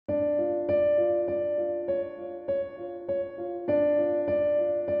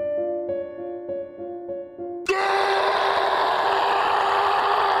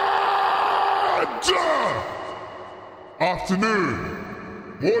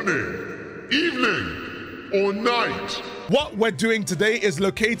afternoon, morning, evening, or night. What we're doing today is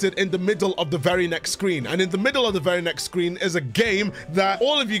located in the middle of the very next screen. And in the middle of the very next screen is a game that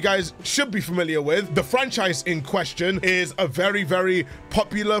all of you guys should be familiar with. The franchise in question is a very, very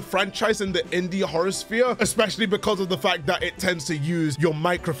popular franchise in the indie horror sphere, especially because of the fact that it tends to use your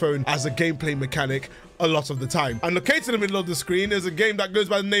microphone as a gameplay mechanic a lot of the time. And located in the middle of the screen is a game that goes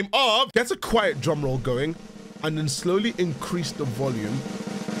by the name of, get a quiet drum roll going, and then slowly increase the volume.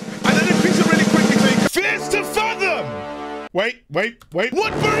 And then increase it really quickly so you can... Fears to Fathom! Wait.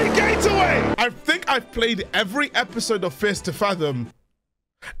 Woodbury Getaway! I think I've played every episode of Fears to Fathom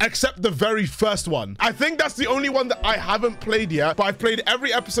except the very first one. I think that's the only one that I haven't played yet, but I've played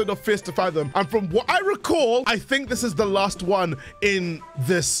every episode of Fears to Fathom. And from what I recall, I think this is the last one in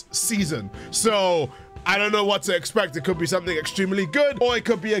this season. So I don't know what to expect. It could be something extremely good, or it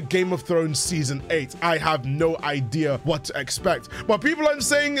could be a Game of Thrones season 8. I have no idea what to expect, but people are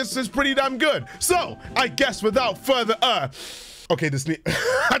saying this is pretty damn good. So I guess without further okay, this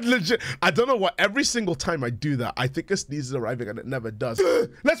legit, I don't know what, every single time I do that, I think this sneeze is arriving and it never does.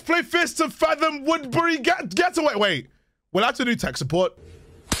 Let's play Fears to Fathom Woodbury Getaway. Wait, we'll have to do tech support.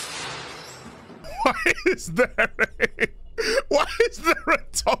 Why is there a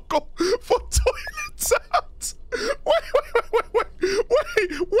toggle for toilets out? Wait.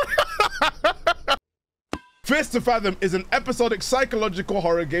 Fears to Fathom is an episodic psychological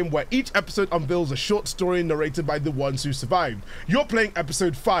horror game where each episode unveils a short story narrated by the ones who survived. You're playing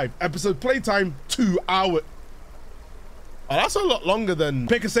episode 5. Episode playtime, 2 hours. Oh, that's a lot longer than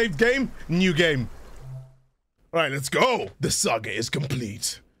pick a saved game, new game. All right, let's go. The saga is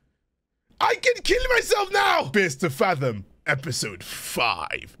complete. I can kill myself now. Fears to Fathom. Episode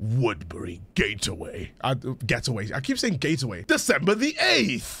 5, Woodbury Getaway. Getaway. I keep saying Gateway. December the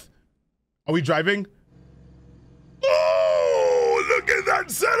 8th. Are we driving? Oh, look at that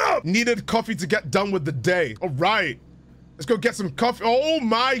setup. Needed coffee to get done with the day. All right. Let's go get some coffee. Oh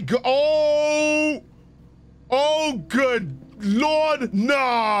my God. Oh, good Lord.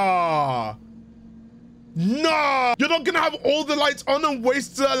 Nah. You're not gonna have all the lights on and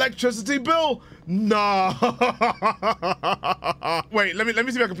waste the electricity bill? Nah. Wait, let me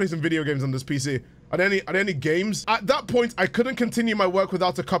see if I can play some video games on this PC. Are there any games? At that point, I couldn't continue my work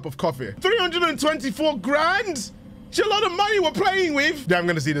without a cup of coffee. 324 grand? It's a lot of money we're playing with. Yeah, I'm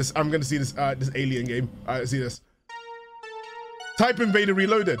gonna see this. I'm gonna see this this alien game. All right, let's see this. Type Invader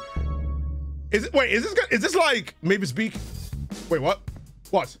Reloaded. Is this like Mavis Beak? Wait, what?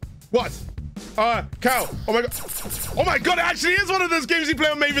 What? Cow. Oh my God. Oh my God, it actually is one of those games you play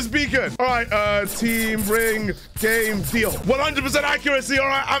on Mavis Beacon. All right, team, ring, game, deal. 100% accuracy, all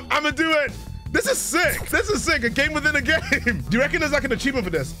right, I'm gonna do it. This is sick, a game within a game. Do you reckon there's like an achievement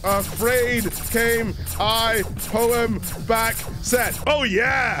for this? Afraid, came, I, poem, back, set. Oh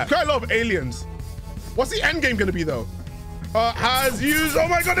yeah, quite a lot of aliens. What's the end game gonna be though? Has used, oh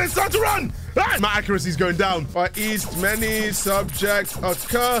my God, they start to run. Ah, my accuracy's going down. East, many subjects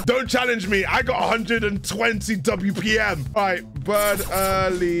occur. Don't challenge me. I got 120 WPM. All right, bird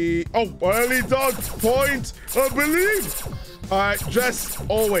early. Oh, early dog point. I believe. All right, dress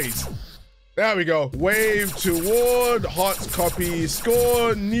always. There we go. Wave toward, hot copy,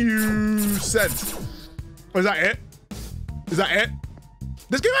 score, new sense. Oh, is that it? Is that it?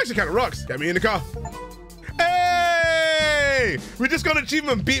 This game actually kind of rocks. Get me in the car. Hey! We just got an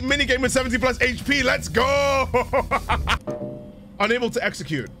achievement. Beat minigame with 70 plus HP. Let's go! Unable to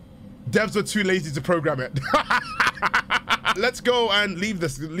execute. Devs were too lazy to program it. Let's go and leave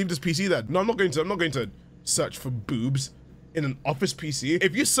this PC then. No, I'm not going to search for boobs in an office PC.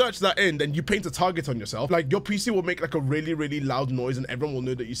 If you search that in, then you paint a target on yourself. Like your PC will make like a really, really loud noise and everyone will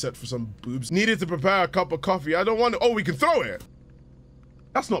know that you searched for some boobs. Needed to prepare a cup of coffee. I don't want to, oh, we can throw it.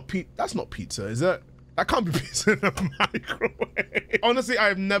 That's not pizza, is it? That can't be pizza in a microwave. Honestly,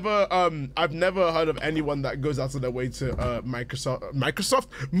 I've never heard of anyone that goes out of their way to microwave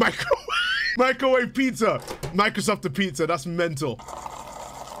pizza. Microsoft the pizza, that's mental.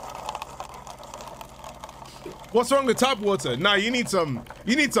 What's wrong with tap water? Nah, you need some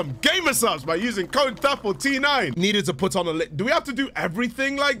gamer subs by using code THAFT9. Needed to put on a lid. Do we have to do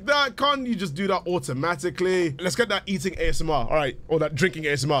everything like that? Can't you just do that automatically? Let's get that eating ASMR. All right, or that drinking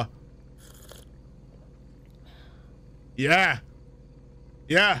ASMR. Yeah,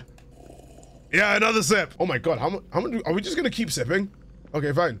 another sip. Oh my God, how much are we just gonna keep sipping?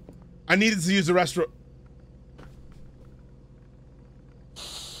 Okay, fine. I needed to use the restroom.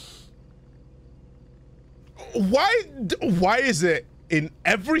 Why is it in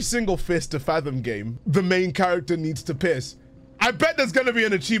every single Fears to Fathom game, the main character needs to piss? I bet there's gonna be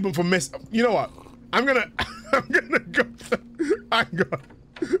an achievement for miss. You know what? I'm gonna I'm gonna go.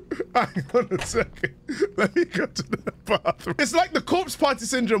 Hang on a second. Let me go to the bathroom. It's like the corpse party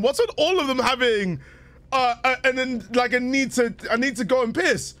syndrome. What's with all of them having, and then like a need to go and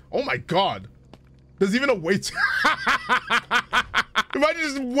piss? Oh my God. There's even a wait. Imagine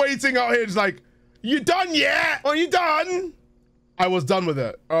just waiting out here. Just like, you done yet? Are you done? I was done with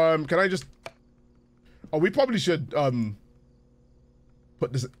it. Can I just? Oh, we probably should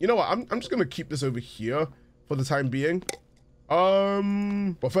put this. You know what? I'm just gonna keep this over here for the time being.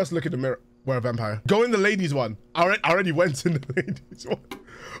 But first look at the mirror. We're a vampire. Go in the ladies one. I already went in the ladies one.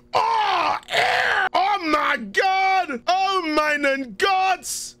 Oh, air! Oh my God! Oh mine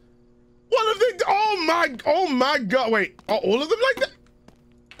gods! What have they? Oh my God! Wait, are all of them like that?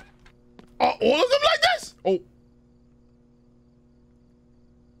 Are all of them like this? Oh.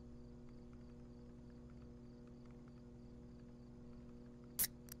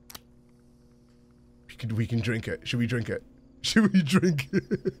 We can drink it. Should we drink it? Should we drink it?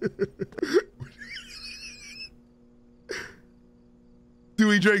 Do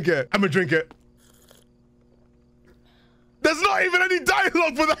we drink it? I'm gonna drink it. There's not even any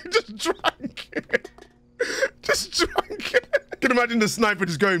dialogue for that. I just drank it. Just drank it. I can imagine the sniper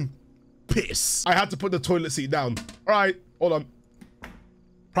just going, piss. I had to put the toilet seat down. All right, hold on.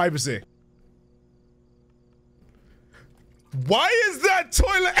 Privacy. Why is that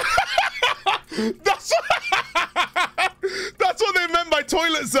toilet? That's what they meant by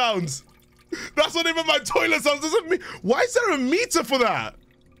toilet sounds. That's what they meant by toilet sounds. Doesn't mean. Why is there a meter for that?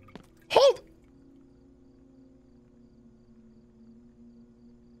 Hold.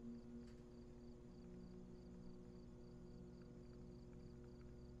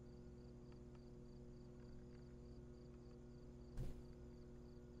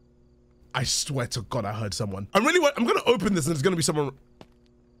 I swear to God, I heard someone. I'm gonna open this and there's gonna be someone.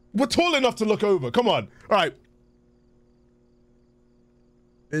 We're tall enough to look over. Come on. All right.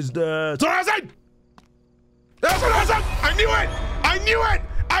 Is the someone outside? There's someone outside. I knew it. I knew it.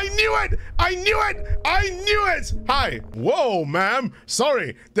 I knew it. I knew it. I knew it. Hi. Whoa, ma'am.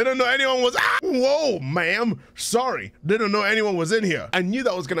 Sorry. Didn't know anyone was. Ah! Whoa, ma'am. Sorry. Didn't know anyone was in here. I knew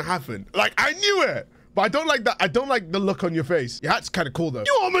that was gonna happen. Like I knew it. But I don't like that. I don't like the look on your face. Your hat's kind of cool though.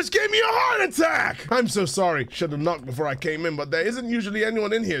 You almost gave me a heart attack. I'm so sorry. Should have knocked before I came in, but there isn't usually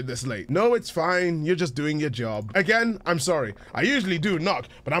anyone in here this late. No, it's fine. You're just doing your job. Again, I'm sorry. I usually do knock,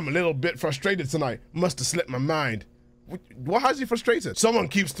 but I'm a little bit frustrated tonight. Must have slipped my mind. What has you frustrated? Someone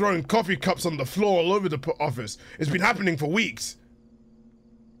keeps throwing coffee cups on the floor all over the office. It's been happening for weeks.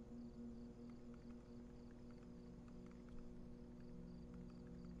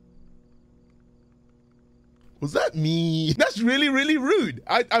 Was that me? That's really, really rude.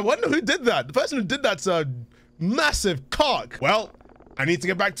 I wonder who did that. The person who did that's a massive cock. Well, I need to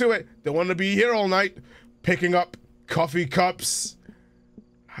get back to it. Don't want to be here all night picking up coffee cups.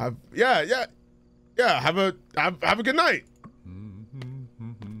 Have a good night.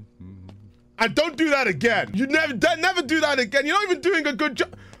 And don't do that again. You never do that again. You're not even doing a good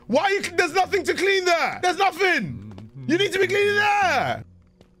job. Why are you, there's nothing to clean there. There's nothing. You need to be cleaning there.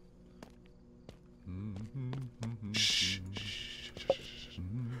 Shh.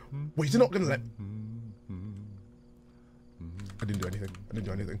 Wait, you're not gonna let. I didn't do anything. I didn't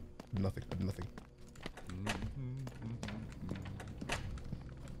do anything. I did nothing. I did nothing.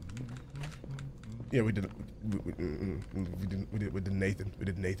 Yeah, we didn't. We did Nathan. We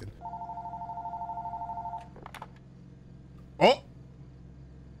did Nathan. Oh.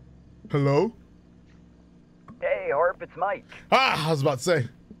 Hello. Hey, Harp, it's Mike. Ah, I was about to say.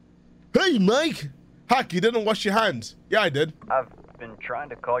 Hey, Mike. Heck, you didn't wash your hands. Yeah, I did. I've been trying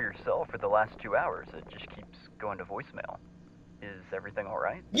to call your cell for the last 2 hours. It just keeps going to voicemail. Is everything all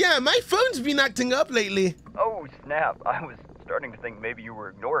right? Yeah, my phone's been acting up lately. Oh, snap. I was starting to think maybe you were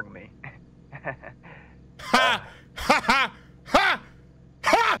ignoring me. Ha! Ha ha! Ha!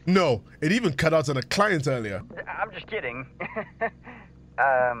 Ha! No, it even cut out on a client earlier. I'm just kidding.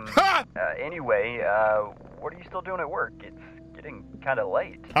 Ha! Anyway, what are you still doing at work? It's getting kind of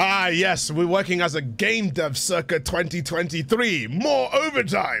late. Ah, yes, we're working as a game dev circa 2023. More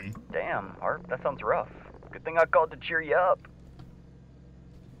overtime. Damn, Harp, that sounds rough. Good thing I called to cheer you up.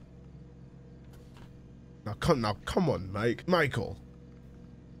 Now come on, Mike. Michael.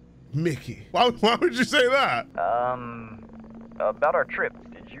 Mickey. Why would you say that? About our trip,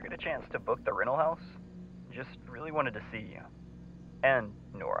 did you get a chance to book the rental house? Just really wanted to see you. And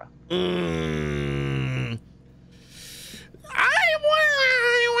Nora.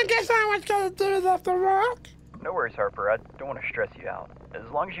 I guess I was gonna do it after work. No worries, Harper. I don't want to stress you out. As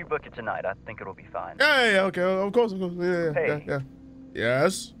long as you book it tonight, I think it'll be fine. Yeah, okay, of course. Hey. Yeah.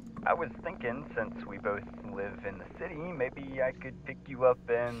 Yes? I was thinking, since we both live in the city, maybe I could pick you up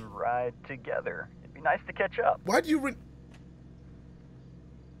and ride together. It'd be nice to catch up. Why do you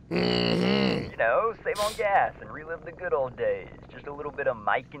You know, save on gas and relive the good old days. Just a little bit of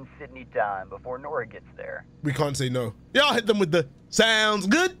Mike and Sydney time before Nora gets there. We can't say no. Yeah, I'll hit them with the sounds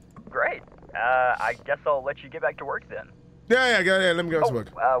good. Great. I guess I'll let you get back to work then. Yeah, let me go to work.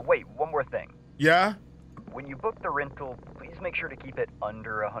 Wait, one more thing. Yeah? When you book the rental, please make sure to keep it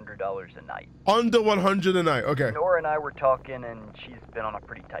under $100 a night. Under 100 a night, okay. Nora and I were talking, and she's been on a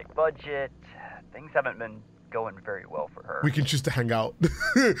pretty tight budget. Things haven't been going very well for her. We can choose to hang out.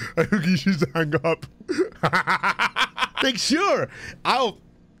 I think you choose to hang up. Make sure. I'll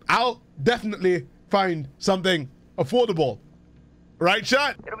definitely find something affordable. Right,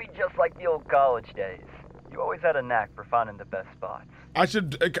 Shot? It'll be just like the old college days. You always had a knack for finding the best spots. I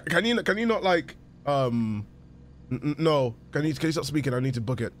should. Can you not like? No. Can you stop speaking? I need to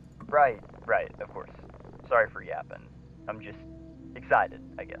book it. Right. Of course. Sorry for yapping. I'm just excited,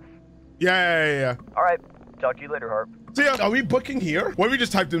 I guess. Yeah. All right. Talk to you later, Harp. So yeah, are we booking here? What if we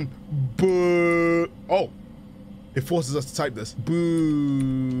just typed in oh, it forces us to type this. Boobs.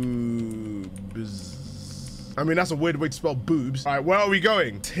 I mean, that's a weird way to spell boobs. All right, where are we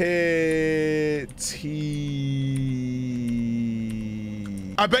going?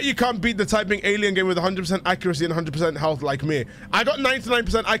 I bet you can't beat the typing alien game with 100% accuracy and 100% health like me. I got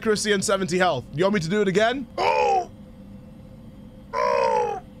 99% accuracy and 70 health. You want me to do it again?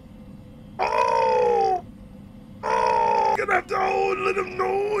 Gonna have to let them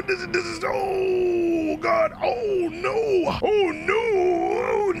know this is oh god, oh no.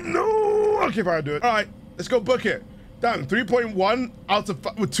 Okay, fine, I'll do it. All right, let's go book it. Damn, 3.1 out of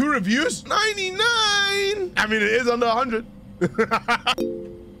 5 with 2 reviews. 99. I mean, it is under 100.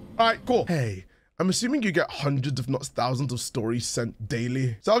 All right, cool. Hey, I'm assuming you get hundreds, if not thousands, of stories sent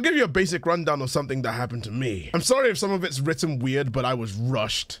daily. So I'll give you a basic rundown of something that happened to me. I'm sorry if some of it's written weird, but I was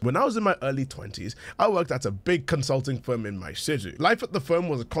rushed. When I was in my early 20s, I worked at a big consulting firm in my city. Life at the firm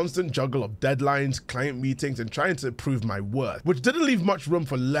was a constant juggle of deadlines, client meetings, and trying to prove my worth, which didn't leave much room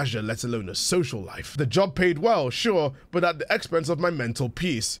for leisure, let alone a social life. The job paid well, sure, but at the expense of my mental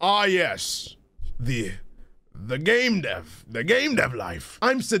peace. Ah yes, the game dev life.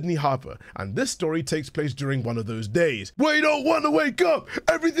 I'm Sydney Harper, and this story takes place during one of those days. We don't want to wake up.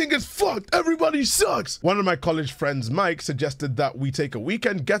 Everything is fucked. Everybody sucks. One of my college friends, Mike, suggested that we take a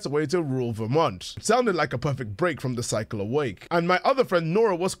weekend getaway to rural Vermont. It sounded like a perfect break from the cycle of wake. And my other friend,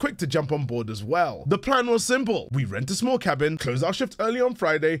 Nora, was quick to jump on board as well. The plan was simple. We rent a small cabin, close our shift early on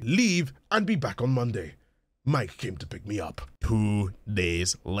Friday, leave, and be back on Monday. Mike came to pick me up. 2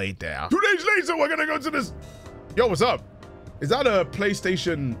 days later. 2 days later, we're gonna go to this. Yo, what's up? Is that a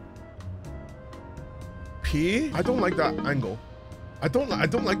PlayStation P? I don't like that angle. I don't like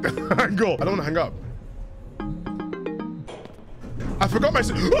that angle. I don't want to hang up. I forgot my.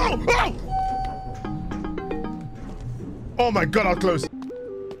 Oh my god, I was close.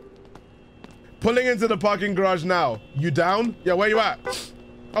 Pulling into the parking garage now. You down? Yeah, where you at?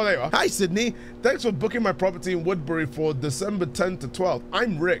 Oh, there you are. Hi, Sydney. Thanks for booking my property in Woodbury for December 10th to 12th.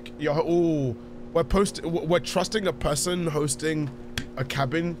 I'm Rick. Ooh, we're trusting a person hosting a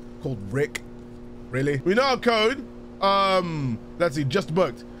cabin called Rick. Really? We know our code. Let's see, just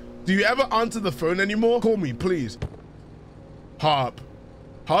booked. Do you ever answer the phone anymore? Call me, please. Harp.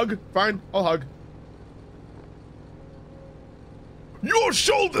 Hug? Fine, I'll hug. Your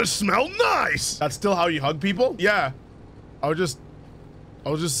shoulders smell nice! That's still how you hug people? Yeah. I was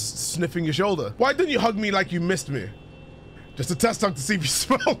just sniffing your shoulder. Why didn't you hug me like you missed me? Just a test hug to see if you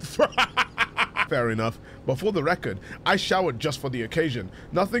smelled. Fair enough. But for the record, I showered just for the occasion.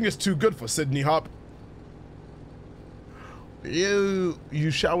 Nothing is too good for Sydney Harp. You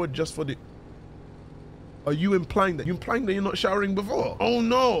showered just for the... Are you implying that? You're not showering before? Oh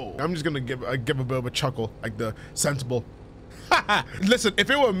no! I'm just gonna give a bit of a chuckle, like the sensible. Listen, if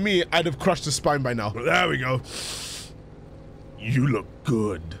it were me, I'd have crushed the spine by now. There we go. You look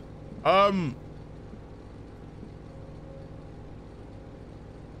good.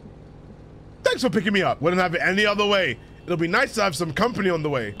 Thanks for picking me up. Wouldn't have it any other way. It'll be nice to have some company on the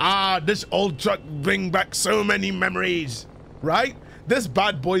way. Ah, this old truck brings back so many memories. Right? This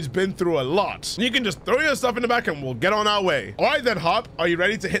bad boy's been through a lot. You can just throw your stuff in the back and we'll get on our way. All right then, Harp. Are you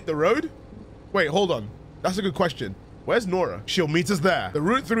ready to hit the road? Wait, hold on. That's a good question. Where's Nora? She'll meet us there. The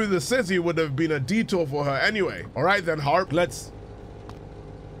route through the city would have been a detour for her anyway. All right then, Harp. Let's...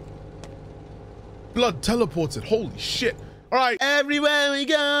 Blood teleported. Holy shit. All right. Everywhere we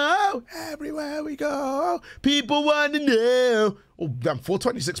go, Everywhere we go, people want to know. Oh, damn,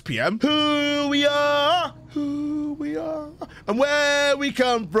 4:26 p.m. Who we are, and where we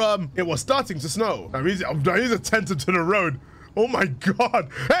come from. It was starting to snow. He's attentive to the road. Oh my God.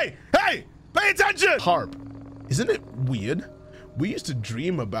 Hey, pay attention. Harp, isn't it weird? We used to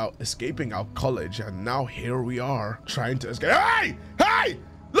dream about escaping our college, and now here we are, trying to escape. Hey!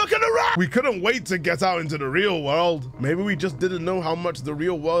 Look at the rock! We couldn't wait to get out into the real world. Maybe we just didn't know how much the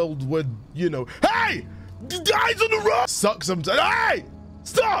real world would, Hey! Guys on the rock! Suck sometimes. Hey!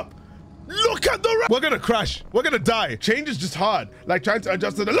 Stop! Look at the rock! We're gonna crash. We're gonna die. Change is just hard. Like trying to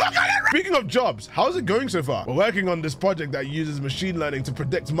adjust to the... Look at it! Speaking of jobs, how's it going so far? We're working on this project that uses machine learning to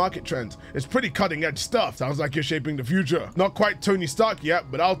predict market trends. It's pretty cutting edge stuff. Sounds like you're shaping the future. Not quite Tony Stark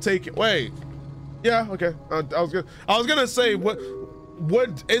yet, but I'll take it. Wait. Yeah, okay. I was gonna say, what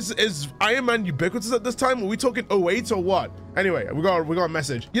is Iron Man ubiquitous at this time? Are we talking 08 or what? Anyway, we got a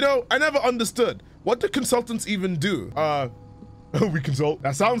message. I never understood. What do consultants even do? We consult.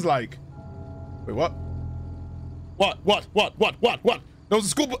 That sounds like... Wait, what? What? There was a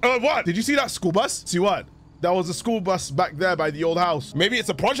school what? Did you see that school bus? See what? There was a school bus back there by the old house. Maybe it's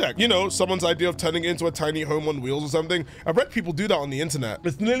a project. Someone's idea of turning it into a tiny home on wheels or something. I've read people do that on the internet.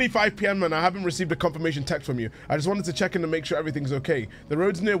 It's nearly 5 p.m. and I haven't received a confirmation text from you. I just wanted to check in and make sure everything's okay. The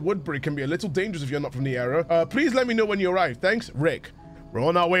roads near Woodbury can be a little dangerous if you're not from the area. Please let me know when you arrive. Thanks, Rick. We're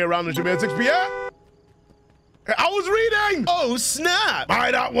on our way around and should be at 6 p.m. I was reading! Oh, snap!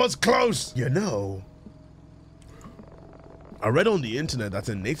 That was close! I read on the internet that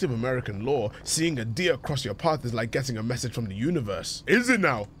in Native American law, seeing a deer cross your path is like getting a message from the universe. Is it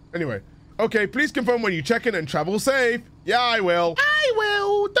now? Anyway. Okay, please confirm when you check in and travel safe. Yeah, I will.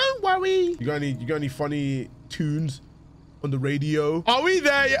 Don't worry. You got any funny tunes on the radio? Are we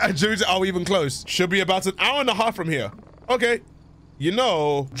there yet? Are we even close? Should be about an hour and a half from here. Okay.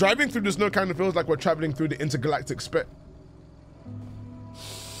 Driving through the snow kind of feels like we're traveling through the intergalactic space.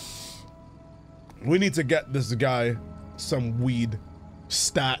 We need to get this guy some weed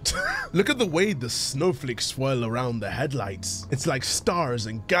stat. Look at the way the snowflakes swirl around the headlights. It's like stars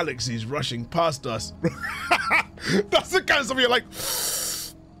and galaxies rushing past us. That's the kind of stuff you're like,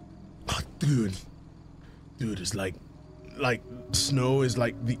 oh, dude, it's like snow is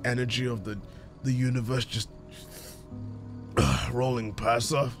like the energy of the universe just rolling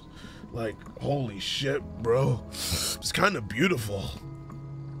past us. Like, holy shit, bro. It's kind of beautiful.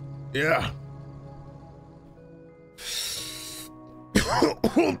 Yeah.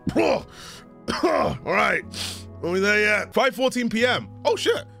 All right. Are we there yet? 5:14 p.m. Oh,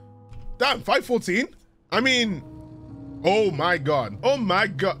 shit. Damn, 5:14? I mean, oh my God. We're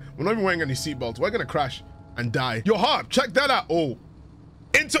not even wearing any seatbelts. We're going to crash and die. Your heart, check that out. Oh.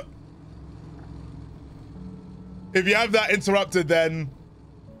 If you have that interrupted, then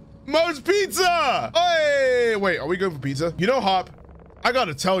Mo's Pizza. Hey, wait, are we going for pizza? Harp, I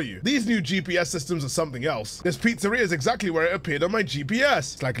gotta tell you, these new GPS systems are something else. This pizzeria is exactly where it appeared on my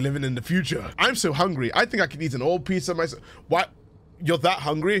GPS. It's like living in the future. I'm so hungry. I think I could eat an old pizza myself. What? You're that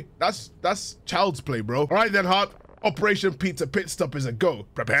hungry? That's child's play, bro. All right then, Harp. Operation Pizza Pit Stop is a go.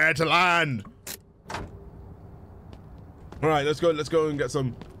 Prepare to land. All right, let's go and get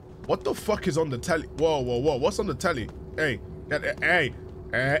some. What the fuck is on the telly? Whoa. What's on the telly? Hey, get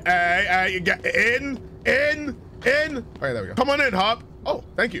in. Okay, there we go. Come on in, Harp. Oh,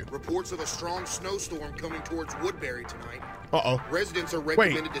 thank you. Reports of a strong snowstorm coming towards Woodbury tonight. Uh-oh. Residents are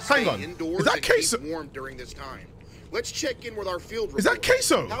recommended to stay indoors and keep warm during this time. Let's check in with our field report. Is that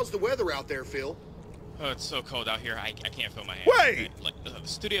Queso? How's the weather out there, Phil? Oh, it's so cold out here, I can't feel my hands. Wait! The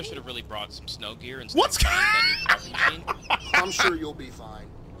studio should have really brought some snow gear and stuff. I'm sure you'll be fine.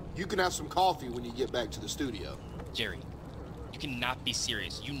 You can have some coffee when you get back to the studio. Jerry, you cannot be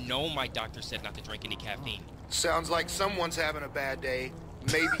serious. You know my doctor said not to drink any caffeine. Sounds like someone's having a bad day.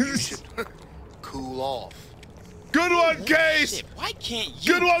 Maybe you should cool off. Good one, Case! Shit, why can't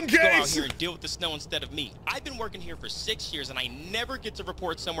you go out here and deal with the snow instead of me? I've been working here for 6 years and I never get to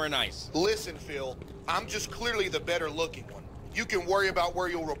report somewhere nice. Listen, Phil, I'm just clearly the better looking one. You can worry about where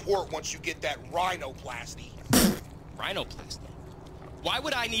you'll report once you get that rhinoplasty. Rhinoplasty? Why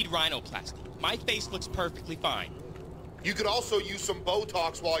would I need rhinoplasty? My face looks perfectly fine. You could also use some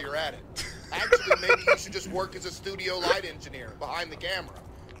Botox while you're at it. Actually, maybe you should just work as a studio light engineer behind the camera.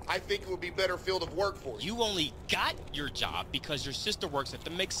 I think it would be a better field of work for you. You only got your job because your sister works at the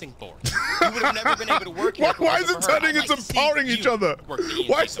mixing board. You would have never been able to work here. Why is it turning into empowering each other?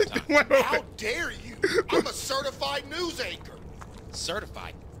 Why is it? How dare you? I'm a certified news anchor.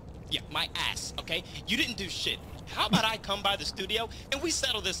 Certified? Yeah, my ass, okay? You didn't do shit. How about I come by the studio and we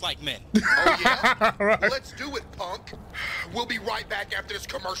settle this like men? Oh, yeah? Right. Let's do it, punk. We'll be right back after this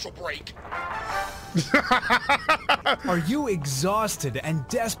commercial break. Are you exhausted and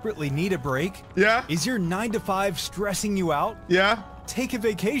desperately need a break? Yeah. Is your 9-to-5 stressing you out? Yeah. Take a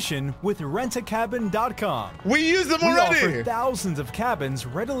vacation with rentacabin.com. We use them We already. offer thousands of cabins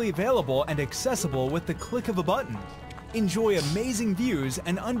readily available and accessible with the click of a button. Enjoy amazing views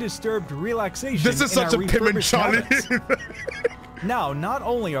and undisturbed relaxation. This is such a Pim and Charlie. Now, not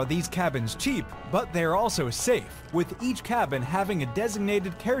only are these cabins cheap, but they're also safe, with each cabin having a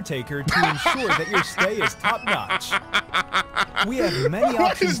designated caretaker to ensure that your stay is top-notch. We have many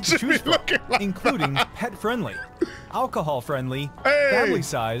What options is to Jimmy choose from, looking like including pet-friendly, alcohol-friendly, Hey!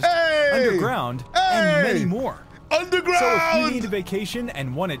 family-size, Hey! underground, Hey! and many more. Underground. So if you need a vacation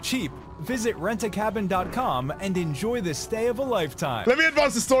and want it cheap, visit rentacabin.com and enjoy the stay of a lifetime. Let me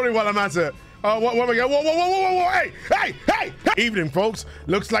advance the story while I'm at it. What am I going? Whoa, hey! Evening, folks.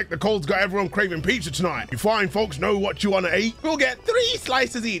 Looks like the cold's got everyone craving pizza tonight. You fine folks know what you want to eat? We'll get 3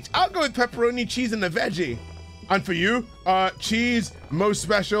 slices each. I'll go with pepperoni, cheese, and a veggie. And for you, cheese, most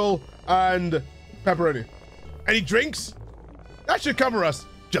special, and pepperoni. Any drinks? That should cover us.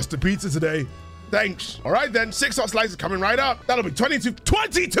 Just a pizza today. Thanks. All right then, 6 hot slices coming right up. That'll be 22.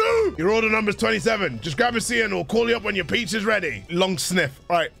 22! Your order number's 27. Just grab a seat and we'll call you up when your pizza's ready. Long sniff.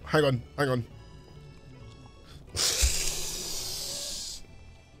 All right, hang on.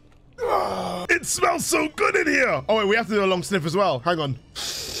 It smells so good in here. Oh wait, we have to do a long sniff as well. Hang on.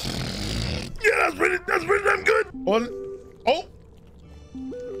 Yeah, that's pretty damn good.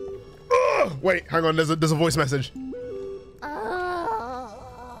 Oh, wait, hang on. There's a voice message.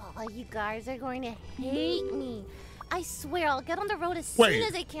 You guys are going to hate me. I swear I'll get on the road as Wait. soon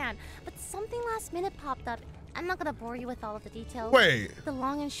as I can. But something last minute popped up. I'm not gonna bore you with all of the details. Wait. The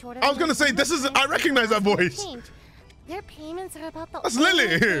long and short of I was gonna say, this is, I recognize that voice. Their payments are about the That's only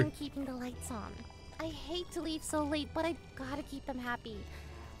Lily. thing keeping the lights on. I hate to leave so late, but I gotta keep them happy.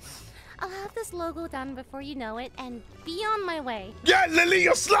 I'll have this logo done before you know it and be on my way. Yeah, Lily,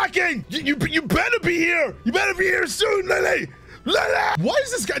 you're slacking. You better be here. You better be here soon, Lily. Lily! Why is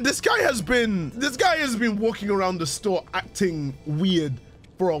this guy? This guy has been walking around the store acting weird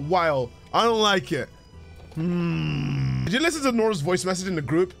for a while. I don't like it. Did you listen to Nora's voice message in the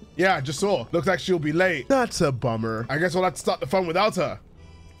group? Yeah, I just saw. Looks like she'll be late. That's a bummer. I guess we'll have to start the fun without her.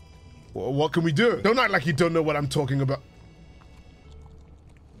 What can we do? Don't act like you don't know what I'm talking about.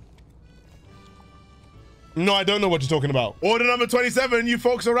 No, I don't know what you're talking about. Order number 27, you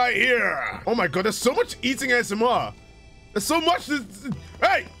folks are right here. Oh my God, there's so much eating ASMR. There's so much.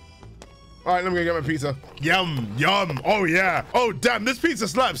 Hey! All right, let me go get my pizza. Yum, yum. Oh, yeah. Oh, damn, this pizza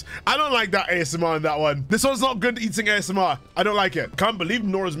slaps. I don't like that ASMR in that one. This one's not good eating ASMR. I don't like it. Can't believe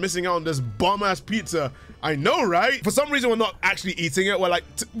Nora's missing out on this bomb-ass pizza. I know, right? For some reason, we're not actually eating it. We're like,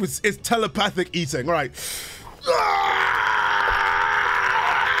 it's telepathic eating. All right.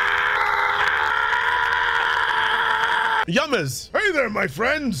 Yummers. Hey there, my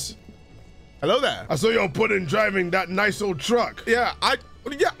friends. Hello there. I saw your pudding driving that nice old truck. Yeah, I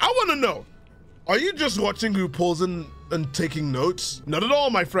want to know. Are you just watching who pulls in and taking notes? Not at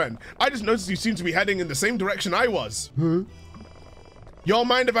all, my friend. I just noticed you seem to be heading in the same direction I was. Huh? Y'all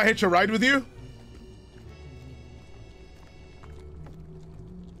mind if I hitch a ride with you?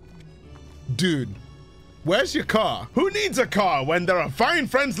 Dude, where's your car? Who needs a car when there are fine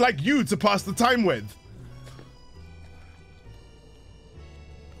friends like you to pass the time with?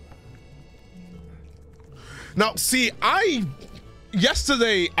 Now, see,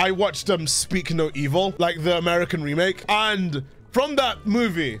 yesterday I watched Speak No Evil, like the American remake, and from that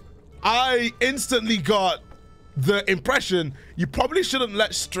movie, I instantly got the impression you probably shouldn't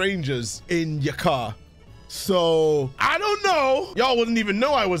let strangers in your car. So, I don't know. Y'all wouldn't even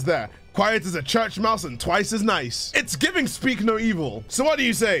know I was there. Quiet as a church mouse and twice as nice. It's giving Speak No Evil. So what do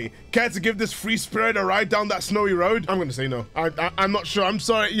you say? Care to give this free spirit a ride down that snowy road? I'm gonna say no. I'm not sure. I'm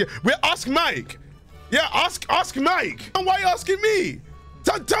sorry. Yeah, ask Mike. Yeah, ask Mike. And why are you asking me?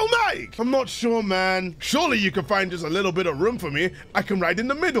 Tell Mike. I'm not sure, man. Surely you can find just a little bit of room for me. I can ride in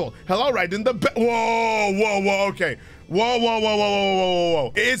the middle. Hell, I'll ride in the back. Whoa, okay.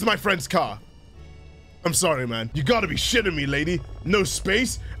 Whoa. It is my friend's car. I'm sorry, man. You gotta be shitting me, lady. No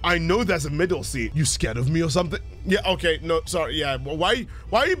space? I know there's a middle seat. You scared of me or something? Yeah, okay, no, sorry, yeah. Why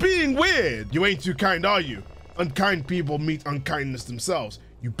are you being weird? You ain't too kind, are you? Unkind people meet unkindness themselves.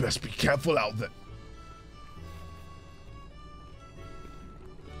 You best be careful out there.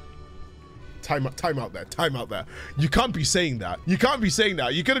 Time out there. You can't be saying that. You could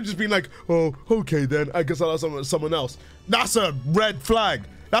have just been like, oh, okay then. I guess I'll ask someone else. That's a red flag.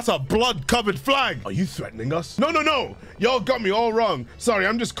 That's a blood-covered flag. Are you threatening us? No, no, no. Y'all got me all wrong. Sorry,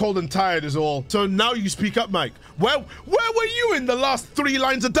 I'm just cold and tired is all. So now you speak up, Mike. Where were you in the last 3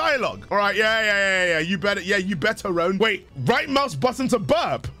 lines of dialogue? All right, yeah. You better, Roan. Wait, right mouse button to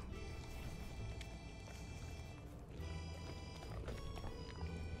burp.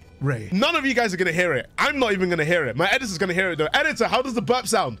 Ray. None of you guys are gonna hear it. I'm not even gonna hear it. My editor's gonna hear it though. Editor, how does the burp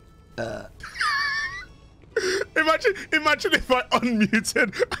sound? Imagine if I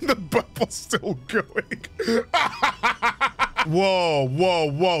unmuted and the burp was still going.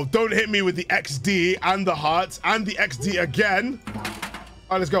 Whoa. Don't hit me with the XD and the hearts and the XD again. All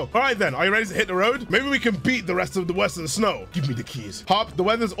right, let's go. All right then, are you ready to hit the road? Maybe we can beat the rest of the Western snow. Give me the keys. Hop, the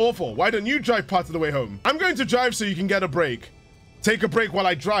weather's awful. Why don't you drive part of the way home? I'm going to drive so you can get a break. Take a break while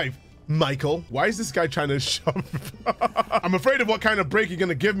I drive. Michael, why is this guy trying to shove? I'm afraid of what kind of break you're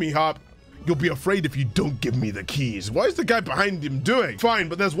gonna give me, Hop. You'll be afraid if you don't give me the keys. What is the guy behind him doing? Fine,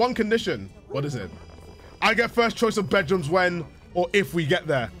 but there's one condition. What is it? I get first choice of bedrooms when or if we get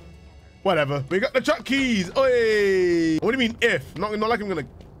there. Whatever. We got the truck keys. Oi! What do you mean if? Not like I'm gonna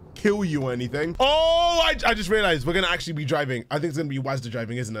kill you or anything. Oh, I just realized we're gonna actually be driving. I think it's gonna be Wazda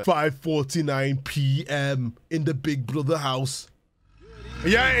driving, isn't it? 5:49 p.m. in the Big Brother house.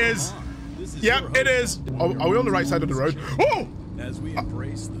 Yeah, it is. Yep, it is. Are we on the right side of the road? Oh!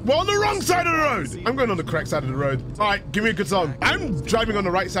 We're on the wrong side of the road. I'm going on the correct side of the road. All right, give me a good song. I'm driving on the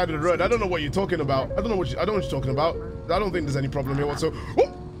right side of the road. I don't know what you're talking about. I don't know what you're talking about. I don't think there's any problem here whatsoever.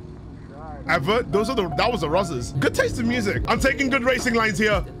 Oh! Ever? That was the Rozzers. Good taste in music. I'm taking good racing lines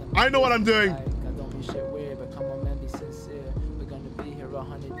here. I know what I'm doing.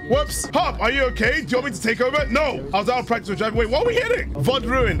 Whoops. Hop, are you okay? Do you want me to take over? No. I was out of practice with driving. Wait, what are we hitting? VOD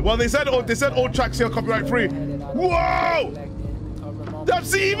ruined. Well, they said all tracks here are copyright free. Whoa!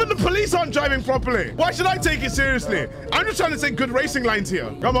 See, even the police aren't driving properly. Why should I take it seriously? I'm just trying to take good racing lines here.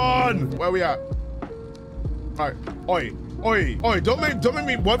 Come on. Where are we at? All right. Oi. Don't make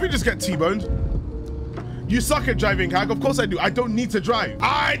me. What if we just get T-boned? You suck at driving, Hag. Of course I do. I don't need to drive.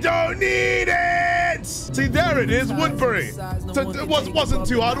 I don't need it! See, there it is, Woodbury. So it wasn't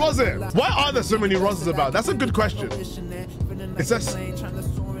too hard, was it? Why are there so many Rozzers about? That's a good question. It says...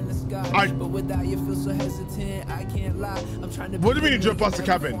 What do you mean you drove past the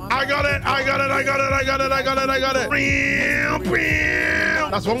cabin? I got it!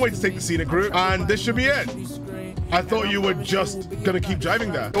 That's one way to take the scenic route, and this should be it. I thought you were just gonna keep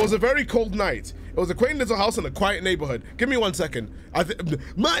driving there. It was a very cold night. It was a quaint little house in a quiet neighborhood. Give me 1 second.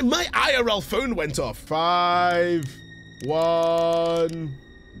 My IRL phone went off. 5, 1,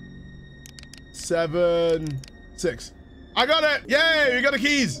 7, 6. I got it. Yay, we got the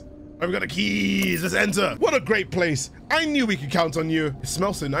keys. I've got the keys. Let's enter. What a great place. I knew we could count on you. It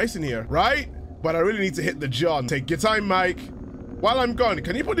smells so nice in here, right? But I really need to hit the John. Take your time, Mike. While I'm gone,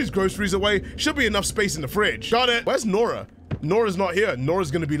 can you put these groceries away? Should be enough space in the fridge. Got it. Where's Nora? Nora's not here.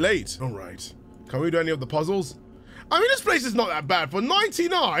 Nora's gonna be late. All right. Can we do any of the puzzles? I mean, this place is not that bad. For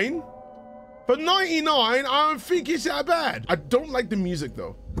 99, I don't think it's that bad. I don't like the music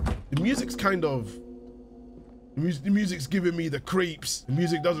though. The music's kind of, the music's giving me the creeps. The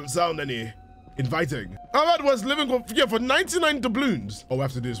music doesn't sound any inviting. Ahmed was living for 99 doubloons. Oh, we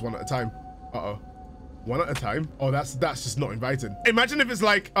have to do this one at a time. Uh-oh. One at a time? Oh, that's just not inviting. Imagine if it's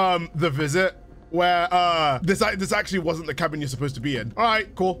like The Visit, where this actually wasn't the cabin you're supposed to be in. All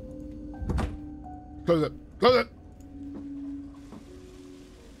right, cool. Close it. Close it.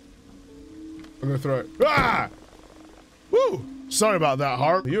 I'm gonna throw it. Ah! Woo! Sorry about that,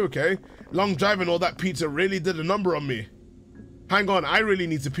 Harp. Are you okay? Long drive and all that pizza really did a number on me. Hang on, I really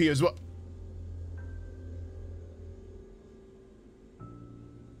need to pee as well.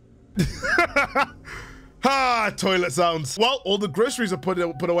 Ah, toilet sounds. Well, all the groceries are put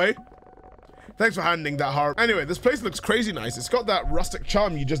away. Thanks for handing that, Harp. Anyway, this place looks crazy nice. It's got that rustic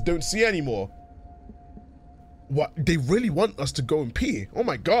charm you just don't see anymore. What? They really want us to go and pee? Oh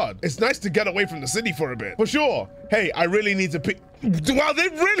my God. It's nice to get away from the city for a bit. For sure. Hey, I really need to pee. Wow, they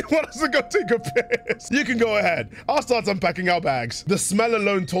really want us to go take a piss. You can go ahead. I'll start unpacking our bags. The smell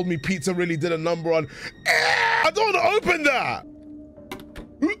alone told me pizza really did a number on... I don't want to open that.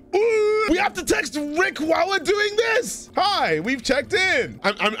 We have to text Rick while we're doing this. Hi, we've checked in.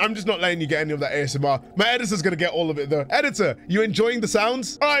 I'm just not letting you get any of that ASMR. My editor's gonna get all of it though. Editor, you enjoying the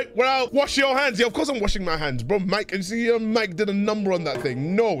sounds? All right, we're out. Wash your hands. Yeah, of course I'm washing my hands, bro. Mike, you see, Mike did a number on that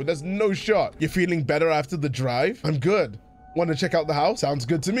thing. No, there's no shot. You're feeling better after the drive? I'm good. Want to check out the house? Sounds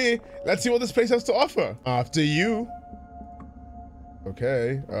good to me. Let's see what this place has to offer. After you.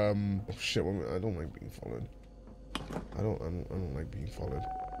 Okay. Oh shit. I don't like being followed. I don't like being followed.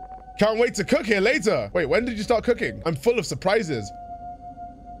 Can't wait to cook here later. Wait, when did you start cooking? I'm full of surprises.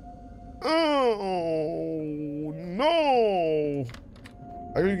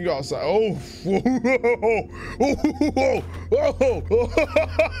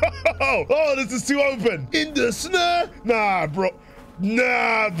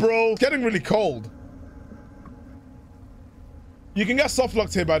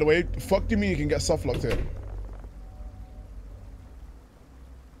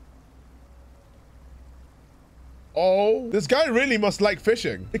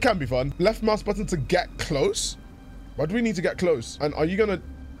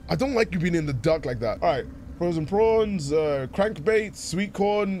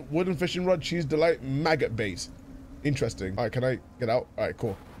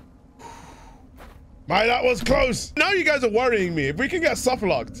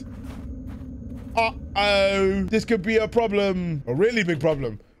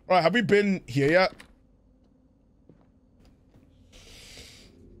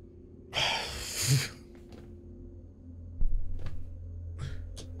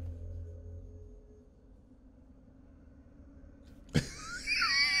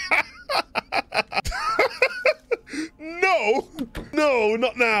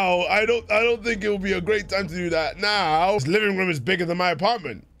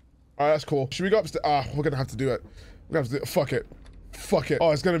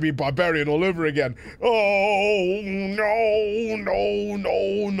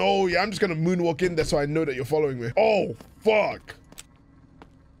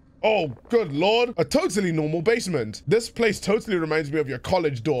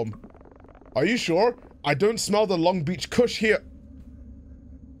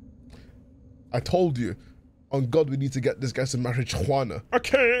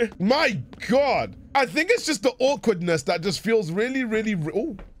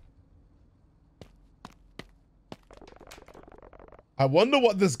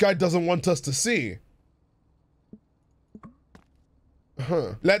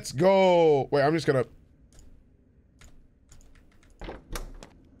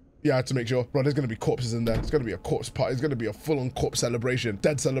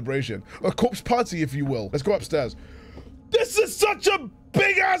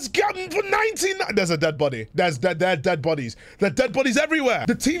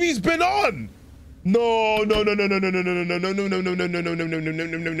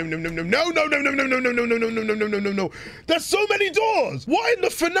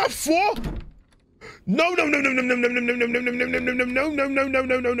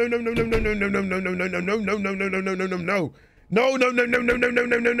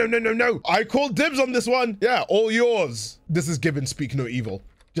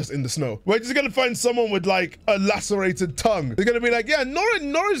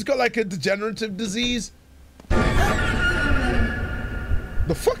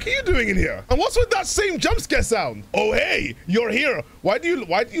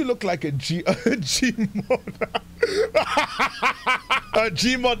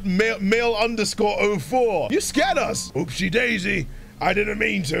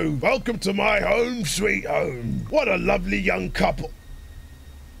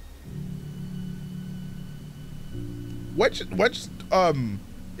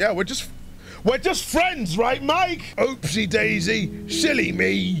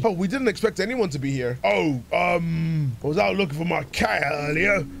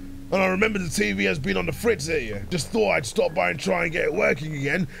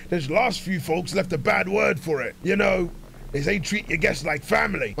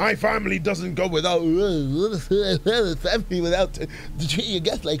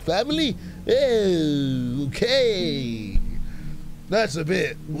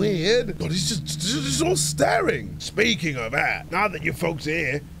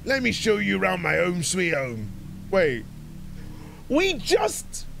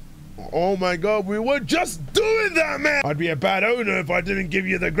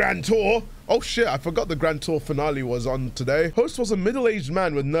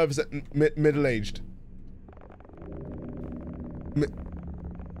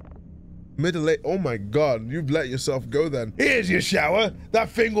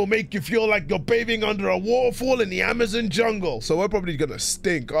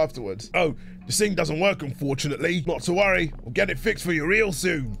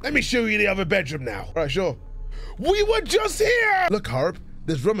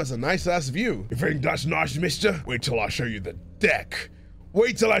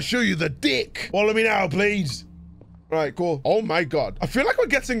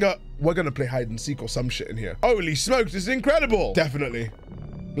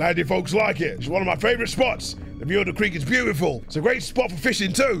 Glad you folks like it. It's one of my favorite spots. The view of the creek is beautiful. It's a great spot for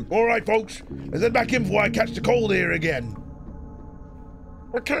fishing too. All right, folks, let's head back in before I catch the cold here again.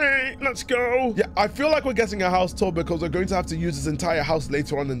 Okay, let's go. Yeah, I feel like we're getting a house tour because we're going to have to use this entire house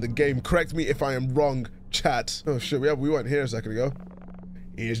later on in the game. Correct me if I am wrong, chat. Oh shit, we weren't here a second ago.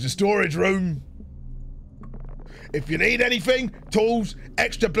 Here's the storage room. If you need anything, tools,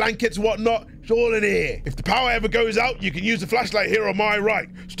 extra blankets, whatnot, it's all in here. If the power ever goes out, you can use the flashlight here on my right.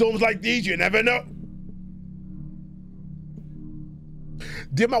 Storms like these, you never know.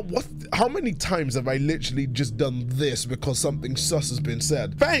 The amount, how many times have I literally just done this because something sus has been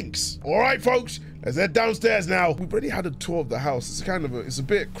said? Thanks. All right, folks, let's head downstairs now. We've already had a tour of the house. It's kind of it's a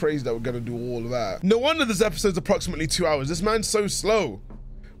bit crazy that we're gonna do all of that. No wonder this episode's approximately 2 hours. This man's so slow.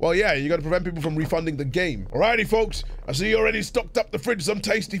 Well, yeah, you gotta prevent people from refunding the game. Alrighty, folks, I see you already stocked up the fridge with some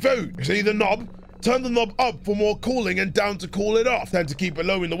tasty food. You see the knob? Turn the knob up for more cooling and down to cool it off. Tend to keep it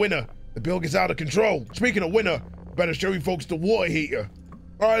low in the winter. The bill gets out of control. Speaking of winter, I better show you folks the water heater.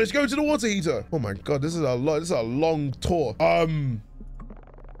 All right, let's go to the water heater. Oh my God, this is a long tour.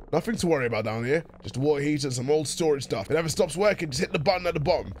 Nothing to worry about down here. Just a water heater and some old storage stuff. If it ever stops working, just hit the button at the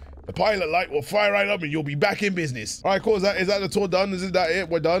bottom. The pilot light will fire right up and you'll be back in business. All right, cool. Is that the tour done? Is that it?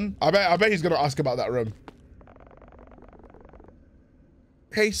 We're done? I bet he's gonna ask about that room.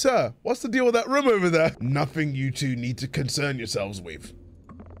 Hey, sir, what's the deal with that room over there? Nothing you two need to concern yourselves with.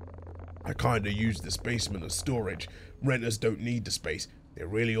 I kinda use this basement as storage. Renters don't need the space. They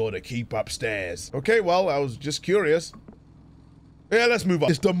really ought to keep upstairs. Okay, well, I was just curious. Yeah, let's move on.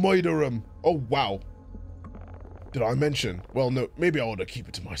 It's the murder room. Oh, wow. Did I mention? Well, no, maybe I ought to keep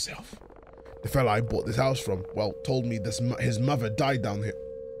it to myself. The fella I bought this house from, well, told me his mother died down here.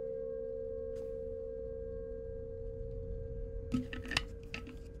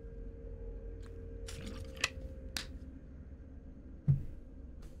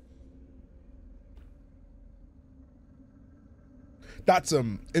 That's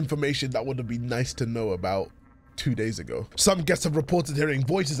information that would have been nice to know about 2 days ago. Some guests have reported hearing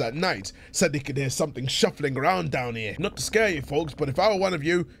voices at night, said they could hear something shuffling around down here. Not to scare you folks, but if I were one of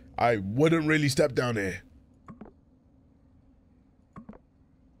you, I wouldn't really step down here.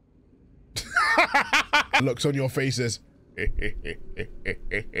 Looks on your faces. On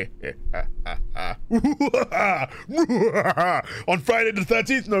Friday the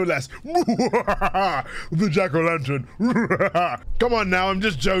 13th, no less. The jack-o'-lantern. Come on now, I'm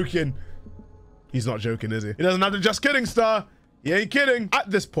just joking. He's not joking, is he? He doesn't have to just kidding, star. He ain't kidding. At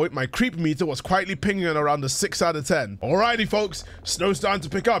this point, my creep meter was quietly pinging around a 6 out of 10. Alrighty, folks. Snow's starting to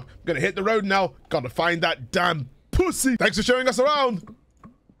pick up. I'm gonna hit the road now. Gotta find that damn pussy. Thanks for showing us around.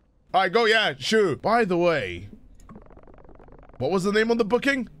 Alright, go, yeah, sure. By the way, what was the name on the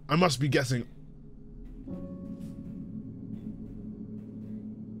booking? I must be guessing.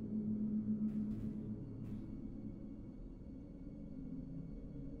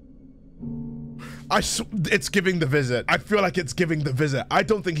 It's giving The Visit. I feel like it's giving The Visit. I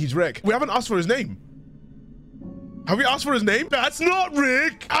don't think he's Rick. We haven't asked for his name. Have we asked for his name? That's not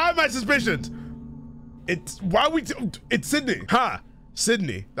Rick. I have my suspicions. It's Sydney. Ha,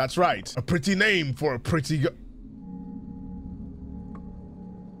 Sydney. That's right. A pretty name for a pretty girl.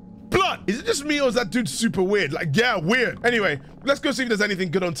 Blood! Is it just me or is that dude super weird? Like, yeah, weird. Anyway, let's go see if there's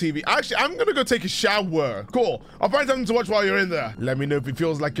anything good on TV. Actually, I'm gonna go take a shower. Cool. I'll find something to watch while you're in there. Let me know if it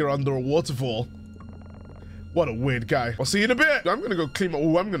feels like you're under a waterfall. What a weird guy. I'll see you in a bit. I'm gonna go clean my...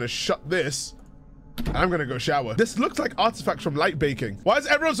 Oh, I'm gonna shut this. I'm gonna go shower. This looks like artifacts from light baking. Why is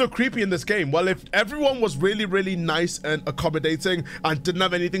everyone so creepy in this game? Well, if everyone was really, really nice and accommodating and didn't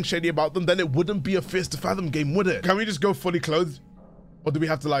have anything shady about them, then it wouldn't be a Fears to Fathom game, would it? Can we just go fully clothed? Or do we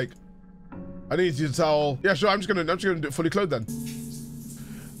have to like... I need you to towel. Yeah, sure, I'm just gonna do it fully clothed then.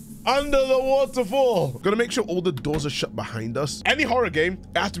 Under the waterfall. Gotta make sure all the doors are shut behind us. Any horror game,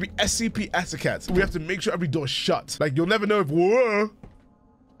 it has to be SCP etiquette. We have to make sure every door is shut. Like, you'll never know if, whoa, what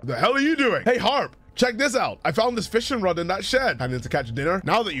the hell are you doing? Hey, Harp, check this out. I found this fishing rod in that shed. Planning to catch dinner?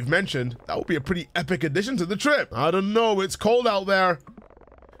 Now that you've mentioned, that would be a pretty epic addition to the trip. I don't know, it's cold out there.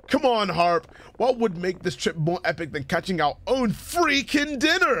 Come on, Harp. What would make this trip more epic than catching our own freaking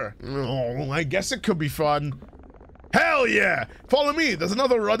dinner? Oh, I guess it could be fun. Hell yeah! Follow me, there's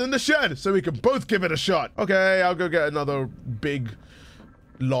another rod in the shed, so we can both give it a shot. Okay, I'll go get another big,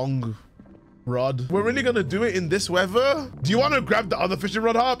 long rod. We're really gonna do it in this weather? Do you want to grab the other fishing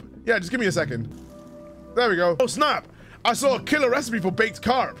rod, Harp? Yeah, just give me a second. There we go. Oh, snap! I saw a killer recipe for baked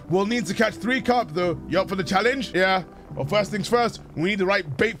carp. We'll need to catch 3 carp, though. You up for the challenge? Yeah. Well, first things first, we need the right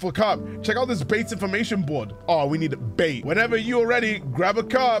bait for carp. Check out this baits information board. Oh, we need bait. Whenever you're ready, grab a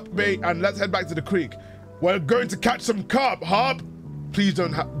carp bait and let's head back to the creek. We're going to catch some carp, Harp. Please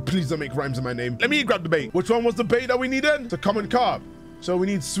don't make rhymes in my name. Let me grab the bait. Which one was the bait that we needed? It's a common carp. So we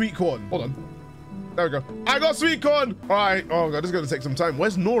need sweet corn. Hold on. There we go. I got sweet corn. All right. Oh God, this is gonna take some time.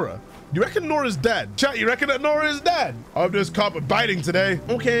 Where's Nora? You reckon Nora's dead? Chat, you reckon that Nora is dead? I hope this carp are biting today.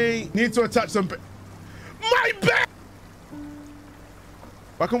 Okay. Need to attach some. My bag.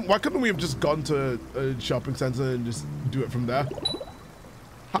 Why couldn't we have just gone to a shopping center and just do it from there?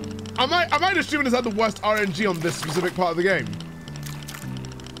 Am I just assuming this had the worst RNG on this specific part of the game?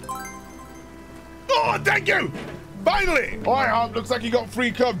 Oh, thank you! Finally! All right, Harp, looks like you got free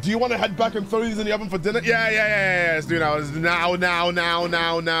cub. Do you want to head back and throw these in the oven for dinner? Yeah. Let's do now. Now.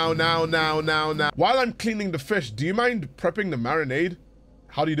 While I'm cleaning the fish, do you mind prepping the marinade?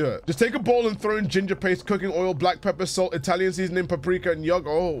 How do you do it? Just take a bowl and throw in ginger paste, cooking oil, black pepper, salt, Italian seasoning, paprika, and yogurt.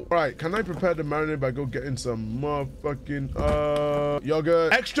 Oh, all right. Can I prepare the marinade by getting some motherfucking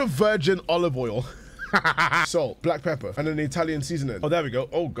yogurt, extra virgin olive oil, salt, black pepper, and an Italian seasoning? Oh, there we go.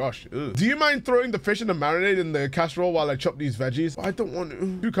 Oh gosh. Ugh. Do you mind throwing the fish and the marinade in the casserole while I chop these veggies? I don't want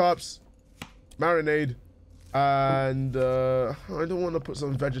to. 2 carps, marinade, and I don't want to put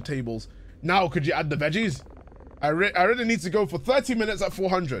some vegetables. Now, could you add the veggies? I really need to go for 30 minutes at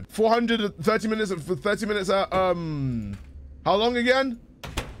 400. 30 minutes for 30 minutes at, how long again?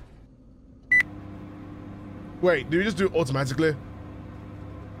 Wait, do we just do it automatically?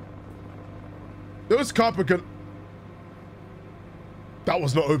 Those carp are good. That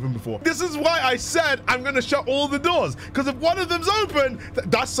was not open before. This is why I said I'm gonna shut all the doors. Because if one of them's open,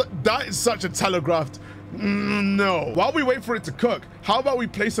 that is such a telegraphed. No. While we wait for it to cook, how about we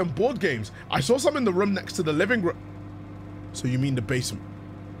play some board games? I saw some in the room next to the living room. So you mean the basement?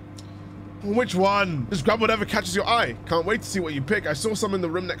 Which one? Just grab whatever catches your eye. Can't wait to see what you pick. I saw some in the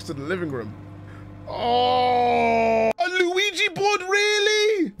room next to the living room. Oh, a Luigi board,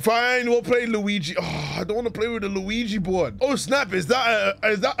 really? Fine, we'll play Luigi. Oh, I don't want to play with a Luigi board. Oh snap! Is that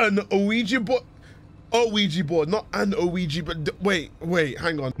an Ouija board? Ouija board, not an Ouija, but wait,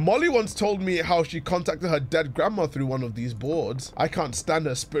 hang on. Molly once told me how she contacted her dead grandma through one of these boards. I can't stand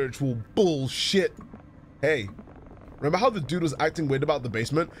her spiritual bullshit. Hey, remember how the dude was acting weird about the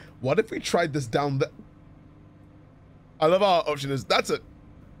basement? What if we tried this down there? I love how our option is, that's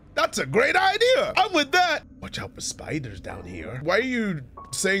a great idea. I'm with that. Watch out for spiders down here. Why are you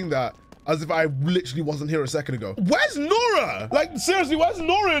saying that as if I literally wasn't here a second ago? Where's Nora? Like, seriously, where's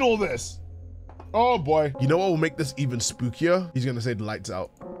Nora in all this? Oh boy. You know what will make this even spookier? He's gonna say the lights out.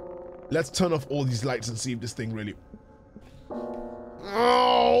 Let's turn off all these lights and see if this thing really...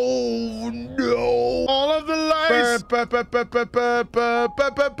 Oh no. All of the lights.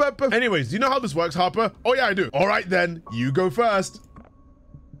 Anyways, do you know how this works, Harper? Oh yeah, I do. All right then, you go first.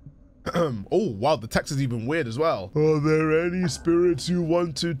 Oh wow, the text is even weird as well. Are there any spirits who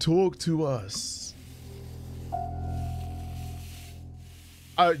want to talk to us?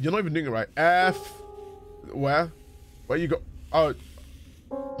 You're not even doing it right. F, where you go? Oh,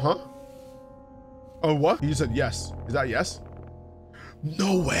 huh? Oh, what? You said yes. Is that yes?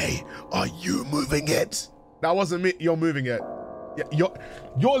 No way. Are you moving it? That wasn't me. You're moving it. Yeah,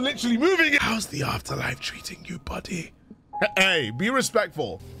 you're literally moving it. How's the afterlife treating you, buddy? Hey, be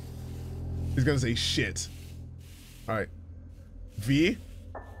respectful. He's gonna say shit. All right. V,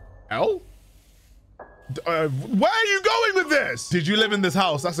 L. Where are you going with this? Did you live in this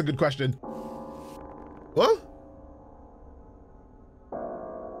house? That's a good question. What?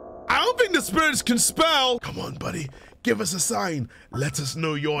 I don't think the spirits can spell. Come on, buddy. Give us a sign. Let us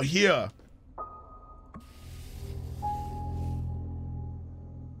know you're here.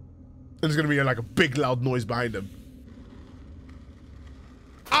 And there's gonna be like a big loud noise behind him.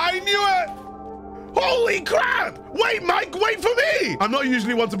 I knew it! Holy crap! Wait, Mike, wait for me! I'm not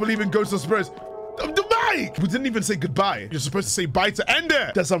usually one to believe in ghosts or spirits. Mike! We didn't even say goodbye. You're supposed to say bye to end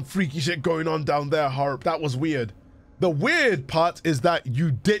it. There's some freaky shit going on down there, Harp. That was weird. The weird part is that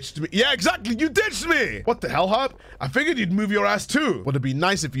you ditched me. Yeah, exactly. You ditched me. What the hell, Harp? I figured you'd move your ass too. Would it be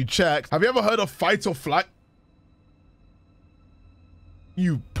nice if you checked? Have you ever heard of fight or flight?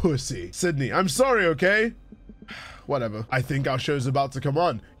 You pussy. Sydney, I'm sorry, okay? Whatever. I think our show's about to come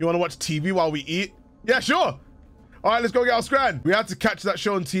on. You want to watch TV while we eat? Yeah, sure. All right, let's go get our scran. We had to catch that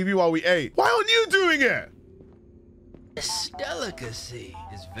show on TV while we ate. Why aren't you doing it? This delicacy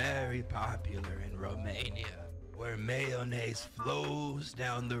is very popular in Romania, where mayonnaise flows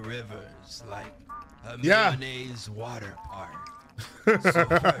down the rivers like a mayonnaise water park. So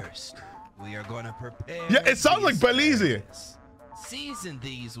first, we are going to prepare. Yeah, it sounds like Belize. Season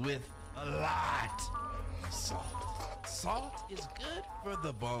these with a lot of salt. Salt is good for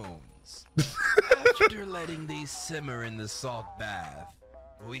the bones. After letting these simmer in the salt bath,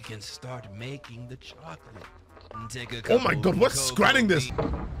 we can start making the chocolate. and take a Oh couple my God, what's cocoa scratching this?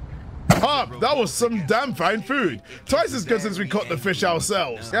 beans. Hop, that was some damn fine food. Twice as good since we caught the fish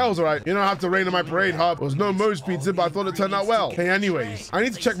ourselves. Yeah, it was alright. You don't have to rain on my parade, Hop. There was no Moe's pizza, but I thought it turned out well. Hey, anyways, I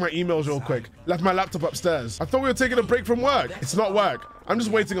need to check my emails real quick. Left my laptop upstairs. I thought we were taking a break from work. It's not work. I'm just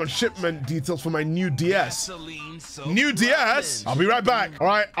waiting on shipment details for my new DS. New DS? I'll be right back.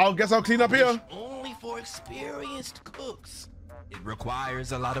 Alright, guess I'll clean up here. Only for experienced cooks. It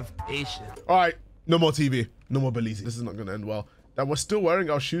requires a lot of patience. Alright, no more TV. No more Belize. This is not gonna end well. And we're still wearing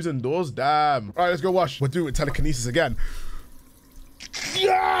our shoes indoors. Damn. All right, let's go wash. We'll do it with telekinesis again.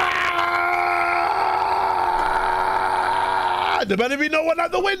 Yeah! There better be no one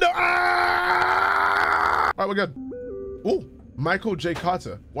out the window. Ah! All right, we're good. Oh, Michael J.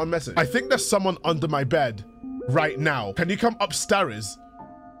 Carter. One message. I think there's someone under my bed right now. Can you come upstairs?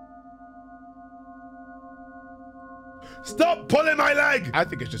 Stop pulling my leg! I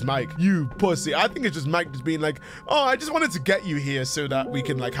think it's just Mike. You pussy. I think it's just Mike just being like, oh, I just wanted to get you here so that we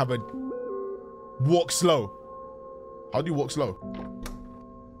can like have a walk slow. How do you walk slow?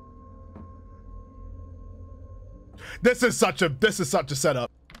 This is such a setup.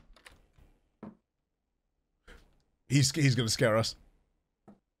 He's gonna scare us.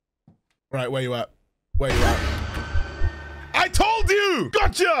 Right, where you at? Where you at? I told you!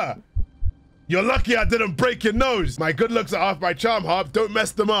 Gotcha! You're lucky I didn't break your nose. My good looks are half my charm, Hop. Don't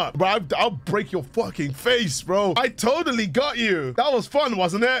mess them up. Bro, I'll break your fucking face, bro. I totally got you. That was fun,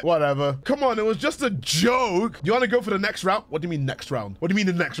 wasn't it? Whatever. Come on, it was just a joke. You want to go for the next round? What do you mean next round? What do you mean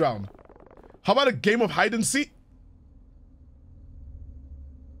the next round? How about a game of hide and seek?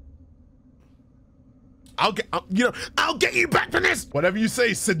 I'll get you back for this. Whatever you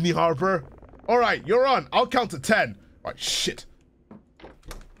say, Sydney Harper. All right, you're on. I'll count to 10. All right, shit.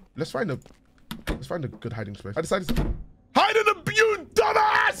 Let's find a good hiding space. I decided to hide in the, you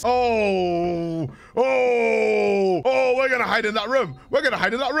dumbass! Oh, we're gonna hide in that room. We're gonna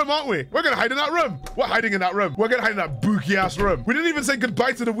hide in that room, aren't we? We're gonna hide in that room. We're hiding in that room. We're gonna hide in that booky ass room. We didn't even say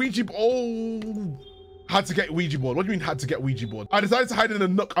goodbye to the Ouija board. Oh, had to get Ouija board. What do you mean had to get Ouija board? I decided to hide in a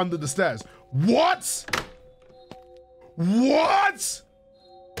nook under the stairs. What? What?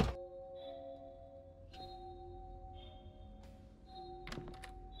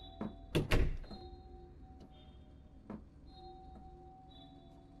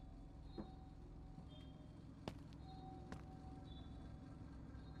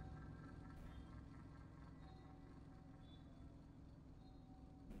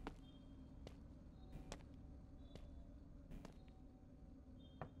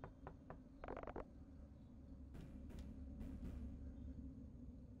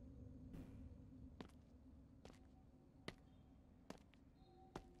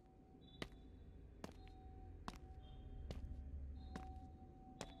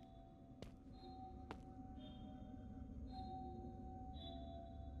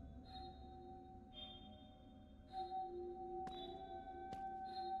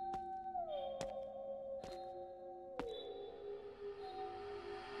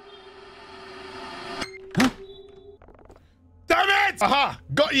 Aha!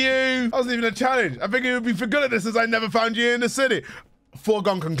 Got you! That wasn't even a challenge. I figured it would be for good at this as I never found you in the city.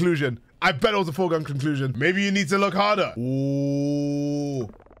 Foregone conclusion. I bet it was a foregone conclusion. Maybe you need to look harder. Ooh.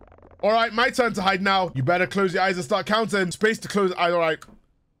 All right, my turn to hide now. You better close your eyes and start counting. Space to close eyes. All right.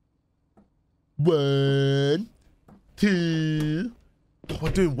 1, 2. Oh, we're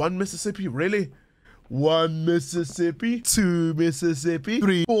doing 1 Mississippi? Really? 1 Mississippi, 2 Mississippi,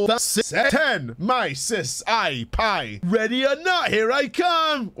 3, 4, 5, 6, 10. My sis, I pie. Ready or not, here I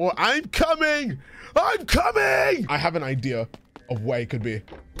come. Or I'm coming. I'm coming. I have an idea of where it could be.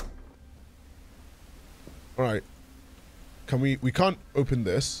 All right. Can we can't open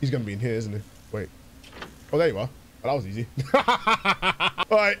this. He's gonna be in here, isn't he? Wait. Oh, there you are. Oh, that was easy. All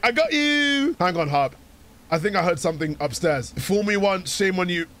right, I got you. Hang on, Harp. I think I heard something upstairs. Fool me once, shame on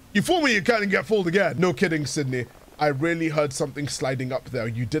you. You fool me, you can't get fooled again. No kidding, Sydney. I really heard something sliding up there.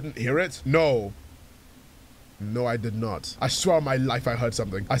 You didn't hear it? No. No, I did not. I swear on my life I heard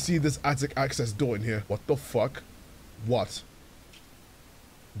something. I see this attic access door in here. What the fuck? What?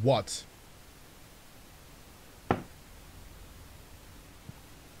 What?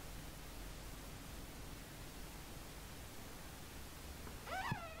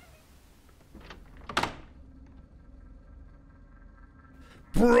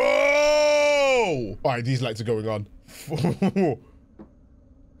 Bro! All right, these lights are going on.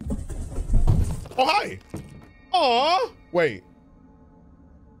 Oh, hi. Aw. Wait.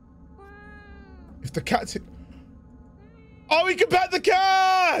 If the cat's here. Oh, we can pet the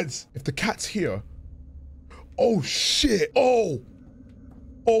cat! If the cat's here. Oh, shit. Oh.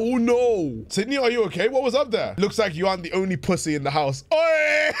 Oh no. Sydney, are you okay? What was up there? Looks like you aren't the only pussy in the house.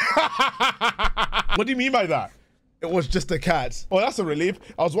 Oi! What do you mean by that? It was just a cat. Oh, that's a relief.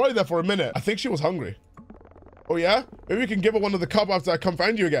 I was worried there for a minute. I think she was hungry. Oh yeah? Maybe we can give her one of the cup after I come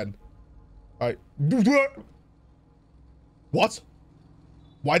find you again. All right. What?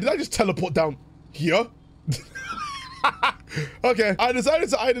 Why did I just teleport down here? Okay, I decided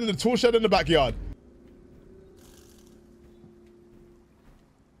to hide in the tool shed in the backyard.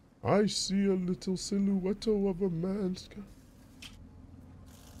 I see a little silhouette of a man's...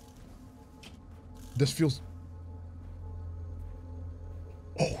 This feels...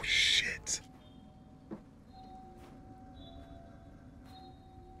 Oh, shit.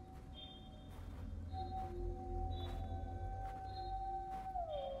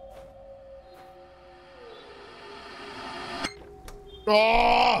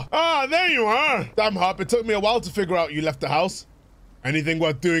 Oh, there you are. Damn, Hop, it took me a while to figure out you left the house. Anything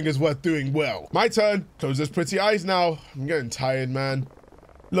worth doing is worth doing well. My turn. Close those pretty eyes now. I'm getting tired, man.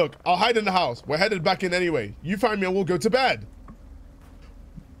 Look, I'll hide in the house. We're headed back in anyway. You find me and we'll go to bed.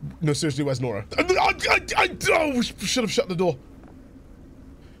 No, seriously, where's Nora? I should have shut the door.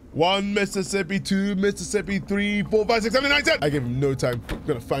 1 Mississippi, 2 Mississippi, 3, 4, 5, 6, 7, 8, 9, 10. I gave him no time. I'm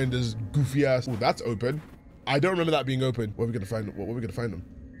gonna find this goofy ass. Oh, that's open. I don't remember that being open. Where are we gonna find him? What are we gonna find him?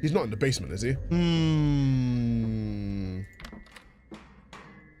 He's not in the basement, is he?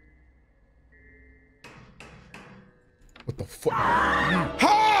 What the fuck?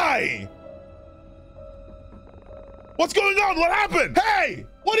 Hi! What's going on? What happened? Hey!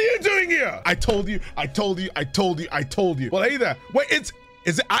 What are you doing here? I told you. Well, hey there. Wait,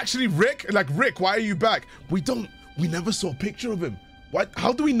 is it actually Rick? Like, Rick, why are you back? We never saw a picture of him. What?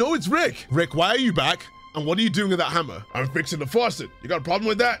 How do we know it's Rick? Rick, why are you back? And what are you doing with that hammer? I'm fixing the faucet. You got a problem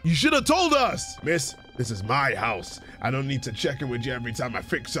with that? You should have told us. Miss, this is my house. I don't need to check in with you every time I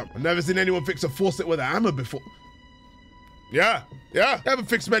fix something. I've never seen anyone fix a faucet with a hammer before. Yeah. You haven't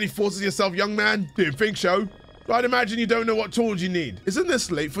fixed many faucets yourself, young man? Didn't think so. I'd imagine you don't know what tools you need. Isn't this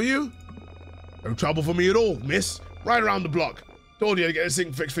late for you? No trouble for me at all, miss. Right around the block. Told you to get a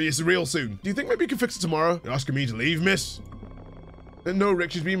sink fixed for you real soon. Do you think maybe you can fix it tomorrow? You're asking me to leave, miss? No,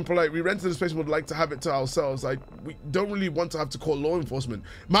 Rick, she's being polite. We rented this place and would like to have it to ourselves. Like, we don't really want to have to call law enforcement.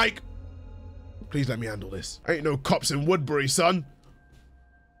 Mike, please let me handle this. Ain't no cops in Woodbury, son.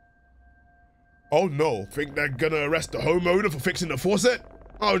 Oh no, think they're gonna arrest the homeowner for fixing the faucet?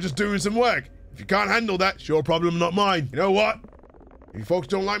 I was just doing some work. If you can't handle that, it's your problem, not mine. You know what? If you folks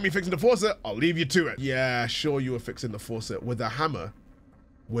don't like me fixing the faucet, I'll leave you to it. Yeah, sure you were fixing the faucet with a hammer.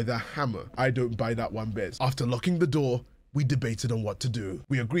 With a hammer. I don't buy that one bit. After locking the door, we debated on what to do.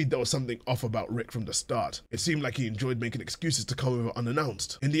 We agreed there was something off about Rick from the start. It seemed like he enjoyed making excuses to come over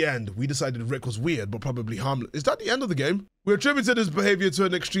unannounced. In the end, we decided Rick was weird, but probably harmless. Is that the end of the game? We attributed his behavior to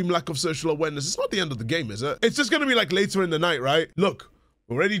an extreme lack of social awareness. It's not the end of the game, is it? It's just gonna be like later in the night, right? Look,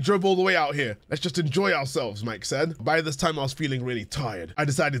 we already drove all the way out here. Let's just enjoy ourselves, Mike said. By this time, I was feeling really tired. I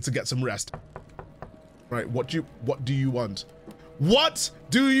decided to get some rest. Right, what do you want? What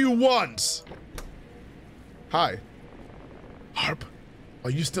do you want? Hi. Harp, are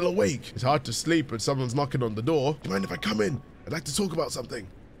you still awake? It's hard to sleep when someone's knocking on the door. Do you mind if I come in? I'd like to talk about something.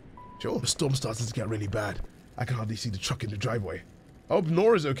 Sure. The storm started to get really bad. I can hardly see the truck in the driveway. I hope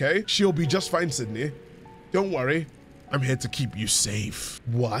Nora's okay. She'll be just fine, Sydney. Don't worry. I'm here to keep you safe.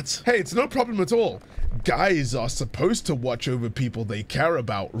 What? Hey, it's no problem at all. Guys are supposed to watch over people they care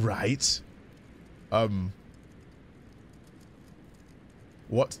about, right?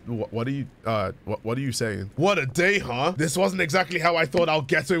 What are you saying? What a day, huh? This wasn't exactly how I thought our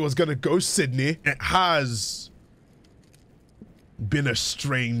getaway was gonna go, Sydney. It has been a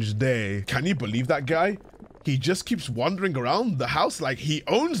strange day. Can you believe that guy? He just keeps wandering around the house like he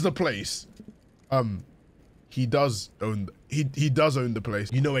owns the place. He does own the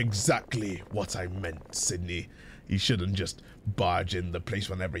place. You know exactly what I meant, Sydney. He shouldn't just barge in the place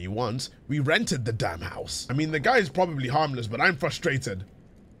whenever he wants. We rented the damn house. I mean, the guy is probably harmless, but I'm frustrated.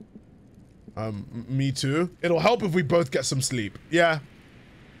 Me too. It'll help if we both get some sleep. Yeah.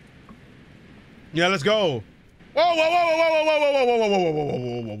 Yeah, let's go. Whoa, whoa, whoa, whoa, whoa, whoa, whoa, whoa, whoa, whoa, whoa,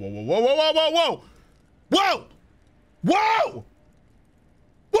 whoa, whoa, whoa, whoa, whoa, whoa, whoa, whoa,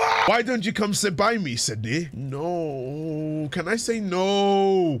 whoa. Why don't you come sit by me, Sydney? No. Can I say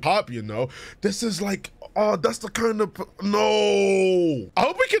no? Hop, you know. This is like, oh, that's the kind of, no. I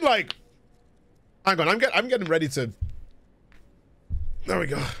hope we can like, hang on, I'm getting ready to, there we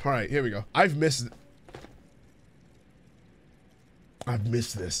go. All right, here we go. I've missed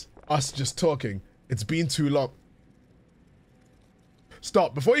this. Us just talking. It's been too long.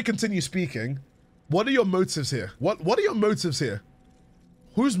 Stop. Before you continue speaking, what are your motives here? What are your motives here?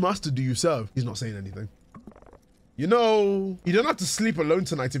 Whose master do you serve? He's not saying anything. You know, you don't have to sleep alone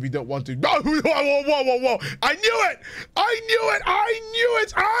tonight if you don't want to. Whoa, whoa, whoa, whoa, whoa. I knew it. I knew it. I knew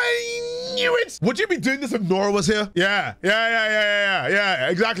it. I knew it. Would you be doing this if Nora was here? Yeah,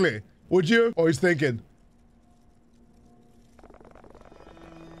 exactly. Would you? Or he's thinking.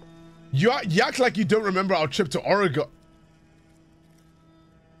 You act like you don't remember our trip to Oregon.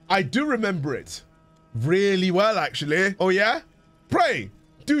 I do remember it. Really well, actually. Oh, yeah? Pray,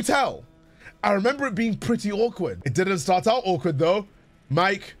 do tell. I remember it being pretty awkward. It didn't start out awkward, though.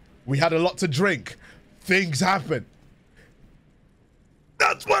 Mike, we had a lot to drink. Things happen.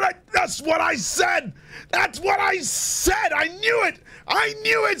 That's what I said. That's what I said. I knew it. I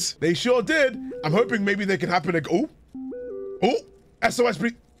knew it. They sure did. I'm hoping maybe they can happen again. Oh, SOS.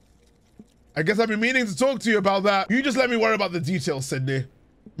 I guess I've been meaning to talk to you about that. You just let me worry about the details, Sydney.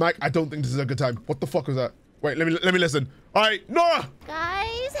 Mike, I don't think this is a good time. What the fuck was that? Wait, let me listen. All right, Nora.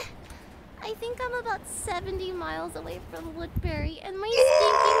 Guys, I think I'm about 70 miles away from Woodbury, and my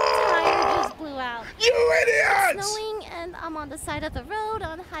stinking tire just blew out. You idiot! It's snowing, and I'm on the side of the road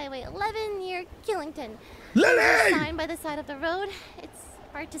on Highway 11 near Killington. Lily! There's a sign by the side of the road. It's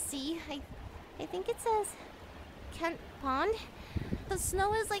hard to see. I think it says Kent Pond. The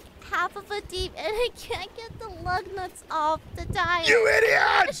snow is like half a foot deep, and I can't get the lug nuts off the tire. You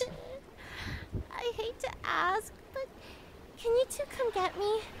idiot! I hate to ask, but can you two come get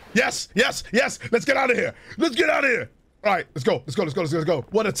me? Yes. Let's get out of here. Let's get out of here. All right, let's go.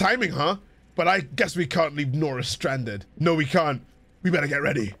 What a timing, huh? But I guess we can't leave Nora stranded. No, we can't. We better get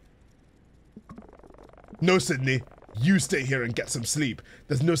ready. No, Sydney. You stay here and get some sleep.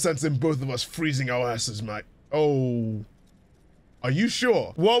 There's no sense in both of us freezing our asses, mate. Oh. Are you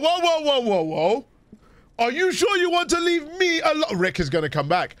sure? Whoa. Are you sure you want to leave me alone? Rick is going to come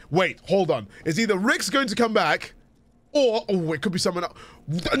back. Wait, hold on. It's either Rick's going to come back or, oh, it could be someone else.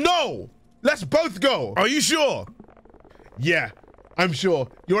 No, let's both go. Are you sure? Yeah, I'm sure.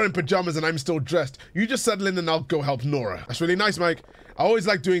 You're in pajamas and I'm still dressed. You just settle in and I'll go help Nora. That's really nice, Mike. I always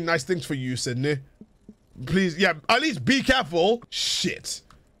like doing nice things for you, Sydney. Please, yeah, at least be careful. Shit,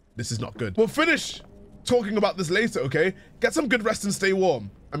 this is not good. We'll finish talking about this later, okay? Get some good rest and stay warm.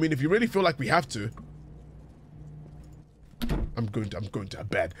 I mean, if you really feel like we have to. I'm going to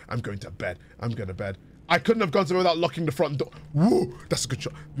bed. I'm going to bed. I couldn't have gone somewhere without locking the front door. Woo, that's a good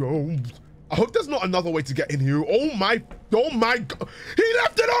shot. Oh, I hope there's not another way to get in here. Oh my God. He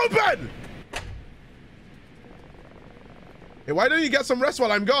left it open! Hey, why don't you get some rest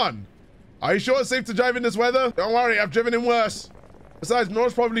while I'm gone? Are you sure it's safe to drive in this weather? Don't worry, I've driven in worse. Besides,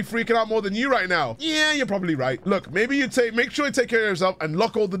 Nora's probably freaking out more than you right now. Yeah, you're probably right. Look, maybe make sure you take care of yourself and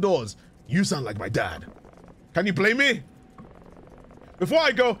lock all the doors. You sound like my dad. Can you blame me? Before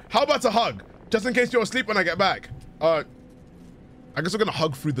I go, how about a hug? Just in case you're asleep when I get back. I guess we're gonna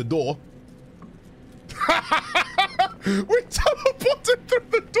hug through the door. We teleported through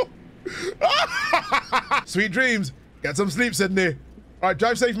the door. Sweet dreams. Get some sleep, Sydney. All right,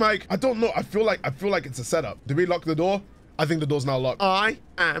 drive safe, Mike. I don't know. I feel like it's a setup. Did we lock the door? I think the door's now locked. I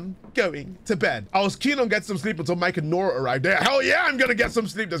am going to bed. I was keen on getting some sleep until Mike and Nora arrived there. Hell yeah, I'm gonna get some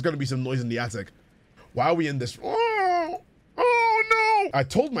sleep. There's gonna be some noise in the attic. Why are we in this? Oh no! I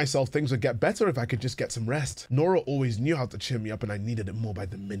told myself things would get better if I could just get some rest. Nora always knew how to cheer me up and I needed it more by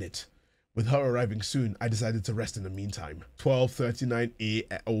the minute. With her arriving soon, I decided to rest in the meantime. 12:39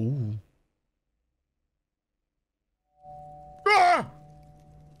 a.m. Oh. Ah!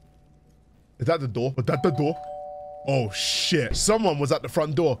 Is that the door? Was that the door? Oh shit! Someone was at the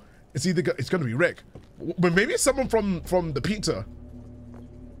front door. It's gonna be Rick, but maybe it's someone from the pizza.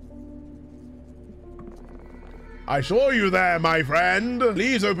 I saw you there, my friend.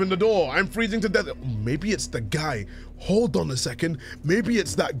 Please open the door. I'm freezing to death. Maybe it's the guy. Hold on a second. Maybe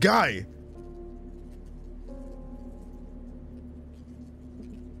it's that guy.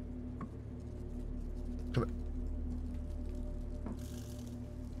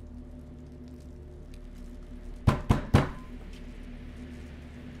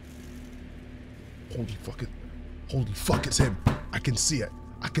 Holy fuck, it's him. I can see it.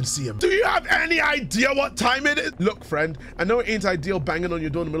 I can see him. Do you have any idea what time it is? Look, friend, I know it ain't ideal banging on your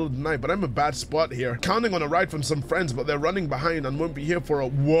door in the middle of the night, but I'm a bad spot here. Counting on a ride from some friends, but they're running behind and won't be here for a...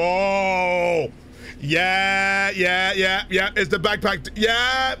 Whoa! Yeah. It's the backpack.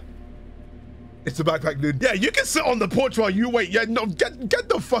 Yeah. It's the backpack, dude. Yeah, you can sit on the porch while you wait. Yeah, no, get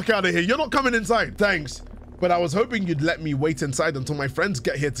the fuck out of here. You're not coming inside. Thanks. But I was hoping you'd let me wait inside until my friends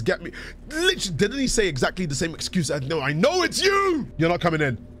get here to get me. Literally, didn't he say exactly the same excuse? I know it's you! You're not coming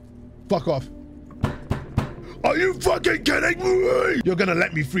in. Fuck off. Are you fucking kidding me? You're gonna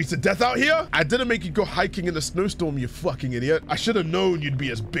let me freeze to death out here? I didn't make you go hiking in a snowstorm, you fucking idiot. I should have known you'd be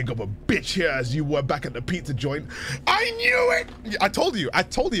as big of a bitch here as you were back at the pizza joint. I knew it! I told you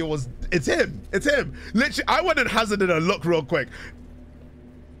it's him. It's him. Literally, I went and hazarded a look real quick.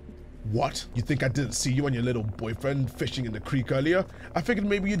 What? You think I didn't see you and your little boyfriend fishing in the creek earlier? I figured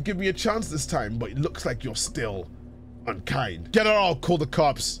maybe you'd give me a chance this time, but it looks like you're still unkind. Get her, I'll call the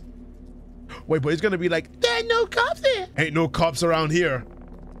cops. Wait, but he's gonna be like, there ain't no cops here. Ain't no cops around here.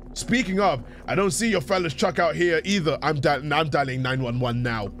 Speaking of, I don't see your fella's truck out here either. I'm dialing 911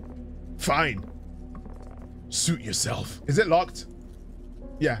 now. Fine. Suit yourself. Is it locked?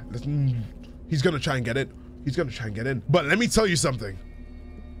 Yeah, he's gonna try and get it. He's gonna try and get in. But let me tell you something.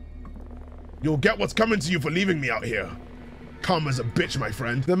 You'll get what's coming to you for leaving me out here. Calm as a bitch, my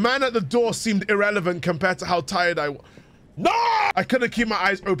friend. The man at the door seemed irrelevant compared to how tired I was. No! I couldn't keep my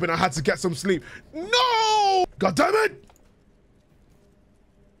eyes open. I had to get some sleep. No! God damn it!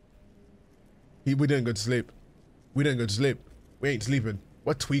 We didn't go to sleep. We didn't go to sleep. We ain't sleeping.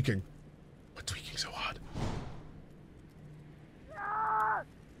 We're tweaking. We're tweaking so hard.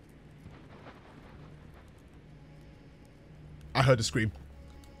 I heard a scream.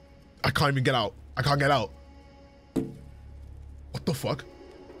 I can't even get out. I can't get out. What the fuck?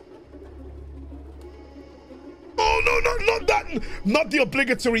 Oh no, not that! Not the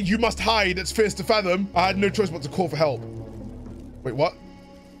obligatory you must hide, it's fierce to fathom. I had no choice but to call for help. Wait, what?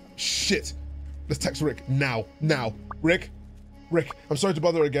 Shit. Let's text Rick now. Rick, I'm sorry to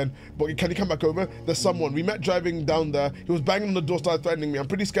bother again, but can you come back over? There's someone. We met driving down there. He was banging on the door, started threatening me. I'm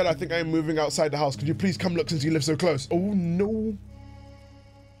pretty scared. I think I am moving outside the house. Could you please come look since you live so close? Oh no.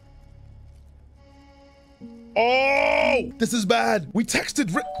 Oh, this is bad. We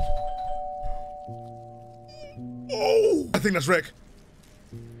texted Rick. Oh, I think that's Rick.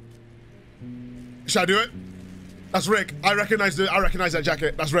 Should I do it? That's Rick. I recognize that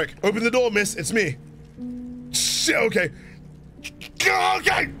jacket. That's Rick. Open the door, miss. It's me. Shit, okay.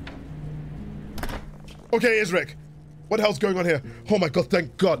 Okay, it's Rick. What the hell's going on here? Oh my God,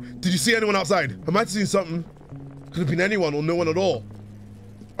 thank God. Did you see anyone outside? I might have seen something. Could have been anyone or no one at all.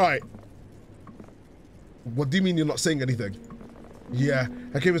 All right. What do you mean you're not saying anything? Yeah,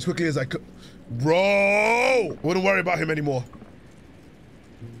 I came as quickly as I could. Bro! I wouldn't worry about him anymore.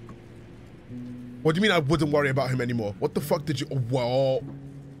 What do you mean I wouldn't worry about him anymore? What the fuck did you... Oh, whoa.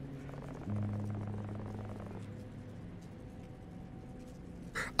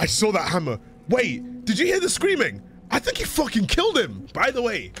 I saw that hammer. Wait, did you hear the screaming? I think he fucking killed him. By the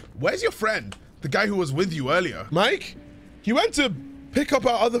way, where's your friend? The guy who was with you earlier. Mike? He went to pick up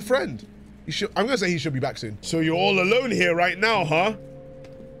our other friend. I'm gonna say he should be back soon. So you're all alone here right now, huh?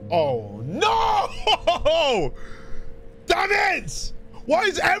 Oh, no! Damn it! Why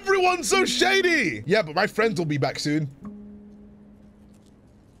is everyone so shady? Yeah, but my friends will be back soon.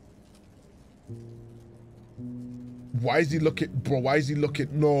 Why is he looking, bro? Why is he looking?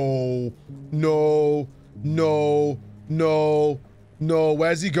 No.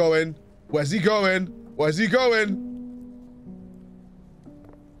 Where's he going?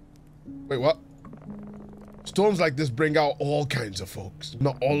 Wait, what? Storms like this bring out all kinds of folks.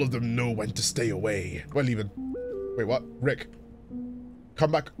 Not all of them know when to stay away. We're leaving. Wait, what? Rick.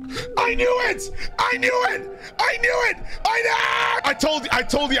 Come back. I knew it! I told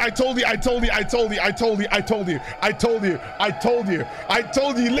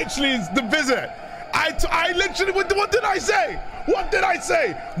you. Literally, it's the visit. I literally, what did I say?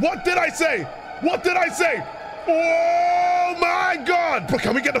 Oh my God! Bro,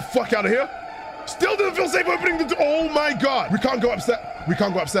 can we get the fuck out of here? Still didn't feel safe opening the door. Oh my God! We can't go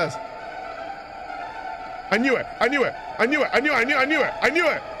upstairs. I knew it.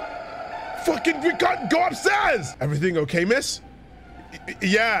 Fucking, we can't go upstairs. Everything okay, miss?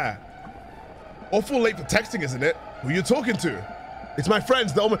 Yeah. Awful late for texting, isn't it? Who are you talking to? It's my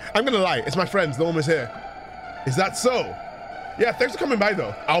friends. I'm gonna lie. It's my friends. They're almost here. Is that so? Yeah, thanks for coming by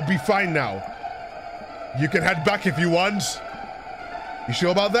though. I'll be fine now. You can head back if you want. You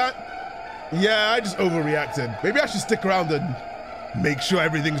sure about that? Yeah, I just overreacted. Maybe I should stick around and make sure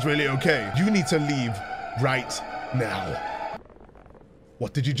everything's really okay. You need to leave right now.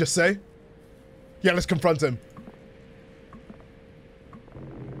 What did you just say? Yeah, let's confront him.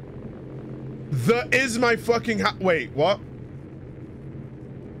 Is my fucking wait, what?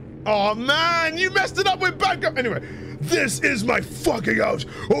 Oh man, you messed it up with backup. Anyway, this is my fucking house.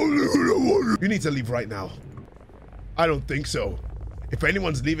 You need to leave right now. I don't think so. If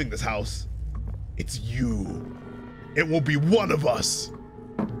anyone's leaving this house, it's you. It will be one of us.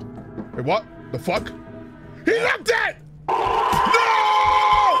 Wait, what? The fuck? He left it! No!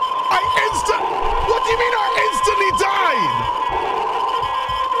 What do you mean I instantly died?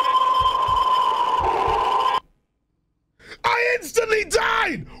 I instantly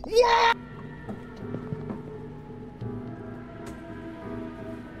died! What?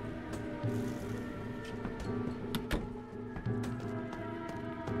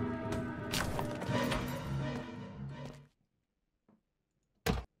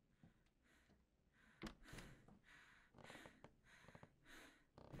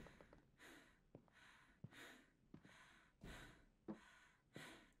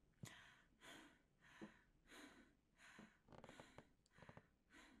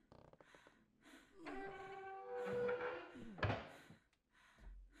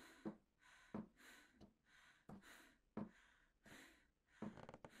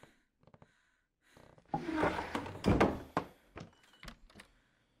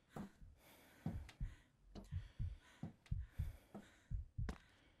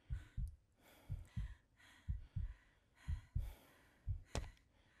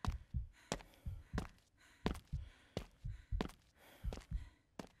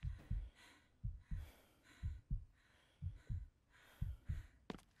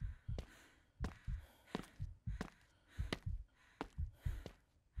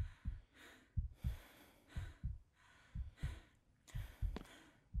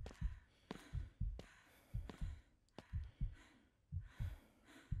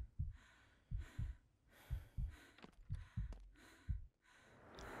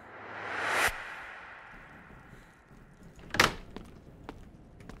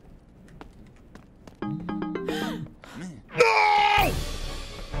 No!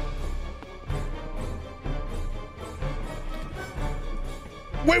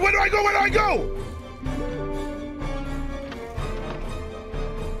 Wait, where do I go? Where do I go?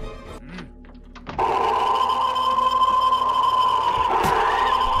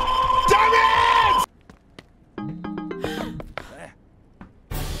 Damn it!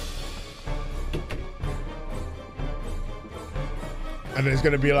 And it's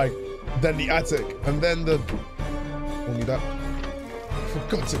gonna be like, then the attic, and then the... Only that. For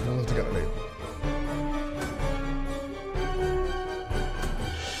God's sake, we'll have to get it later.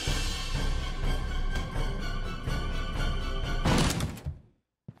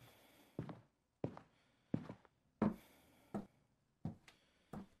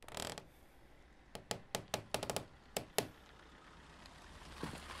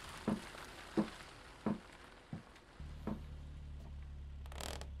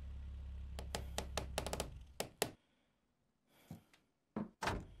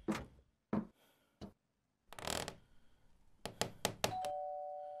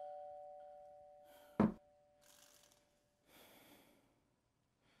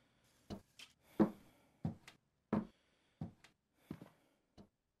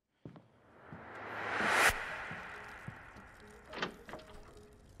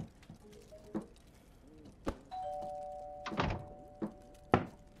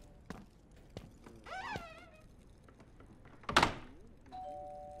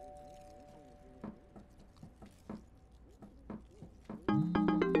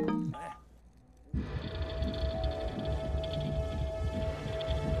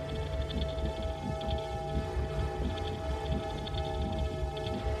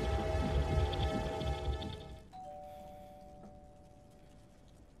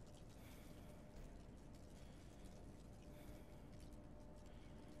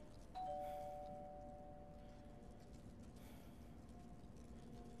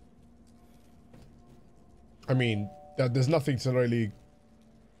 I mean, there's nothing to really...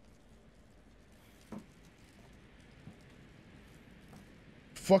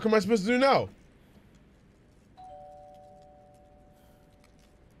 Fuck am I supposed to do now?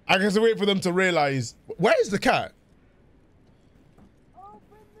 I guess I wait for them to realize... Where is the cat? Open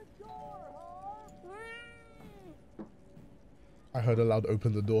the door, huh? I heard a loud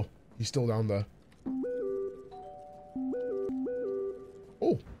open the door. He's still down there.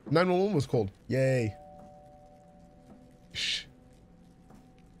 Oh, 911 was called. Yay. Shh.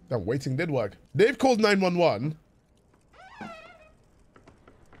 That waiting did work. They've called 911.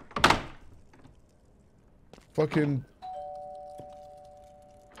 Fucking...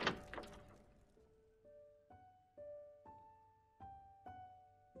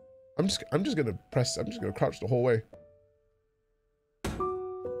 I'm just gonna crouch the whole way.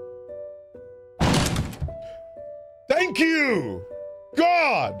 Thank you!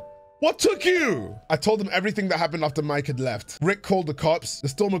 God! What took you? I told them everything that happened after Mike had left. Rick called the cops. The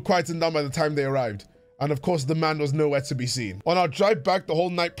storm had quietened down by the time they arrived. And of course, the man was nowhere to be seen. On our drive back, the whole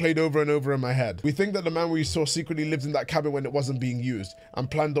night played over and over in my head. We think that the man we saw secretly lived in that cabin when it wasn't being used and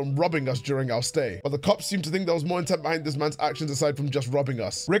planned on robbing us during our stay. But the cops seem to think there was more intent behind this man's actions aside from just robbing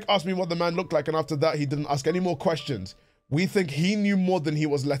us. Rick asked me what the man looked like, and after that, he didn't ask any more questions. We think he knew more than he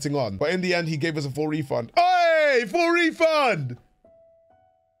was letting on. But in the end, he gave us a full refund. Hey, full refund!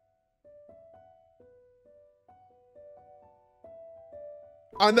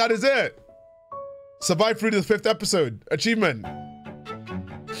 And that is it. Survived through to the 5th episode. Achievement.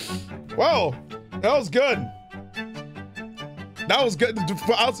 Well, that was good. That was good.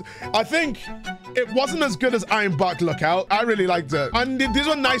 I think it wasn't as good as Ironbark Lookout. I really liked it. And these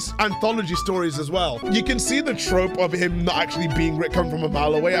were nice anthology stories as well. You can see the trope of him not actually being Rick coming from a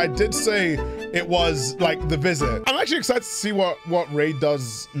mile away. I did say it was like The Visit. I'm actually excited to see what Ray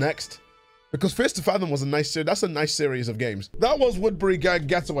does next. Because Fist to Fathom was a nice series. That's a nice series of games. That was Woodbury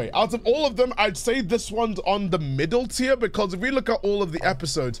Getaway. Out of all of them, I'd say this one's on the middle tier, because if we look at all of the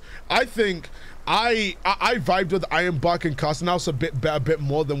episodes, I think I vibed with Ironbark and Castle House a bit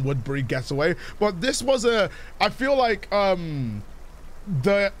more than Woodbury Getaway. But this was I feel like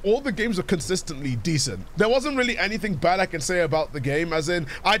all the games are consistently decent. There wasn't really anything bad I can say about the game, as in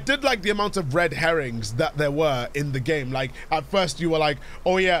I did like the amount of red herrings that there were in the game. Like at first you were like,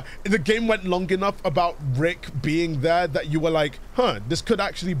 oh yeah, the game went long enough about Rick being there that you were like, huh, this could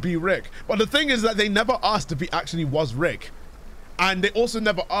actually be Rick. But the thing is that they never asked if he actually was Rick. And they also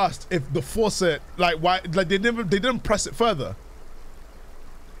never asked if the Fawcett, like why, like they didn't press it further.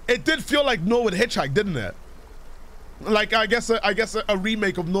 It did feel like Norwood Hitchhike, didn't it? Like I guess a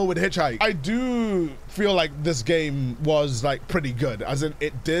remake of Norwood Hitchhike. I do feel like this game was like pretty good, as in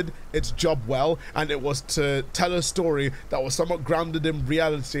it did its job well, and it was to tell a story that was somewhat grounded in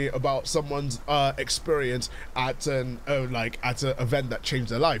reality about someone's experience at an event that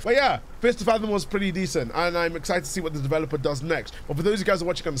changed their life. But yeah, Fist to Fathom was pretty decent, and I'm excited to see what the developer does next. But for those of you guys who are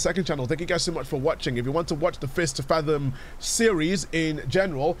watching on the second channel, thank you guys so much for watching. If you want to watch the Fist to Fathom series in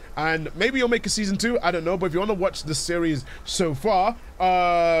general, and maybe you'll make a season 2, I don't know, but if you want to watch the series so far,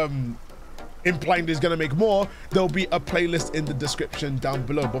 implying there's gonna make more, there'll be a playlist in the description down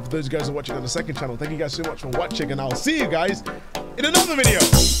below. But for those guys who are watching on the second channel, thank you guys so much for watching, and I'll see you guys in another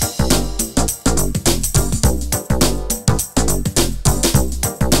video.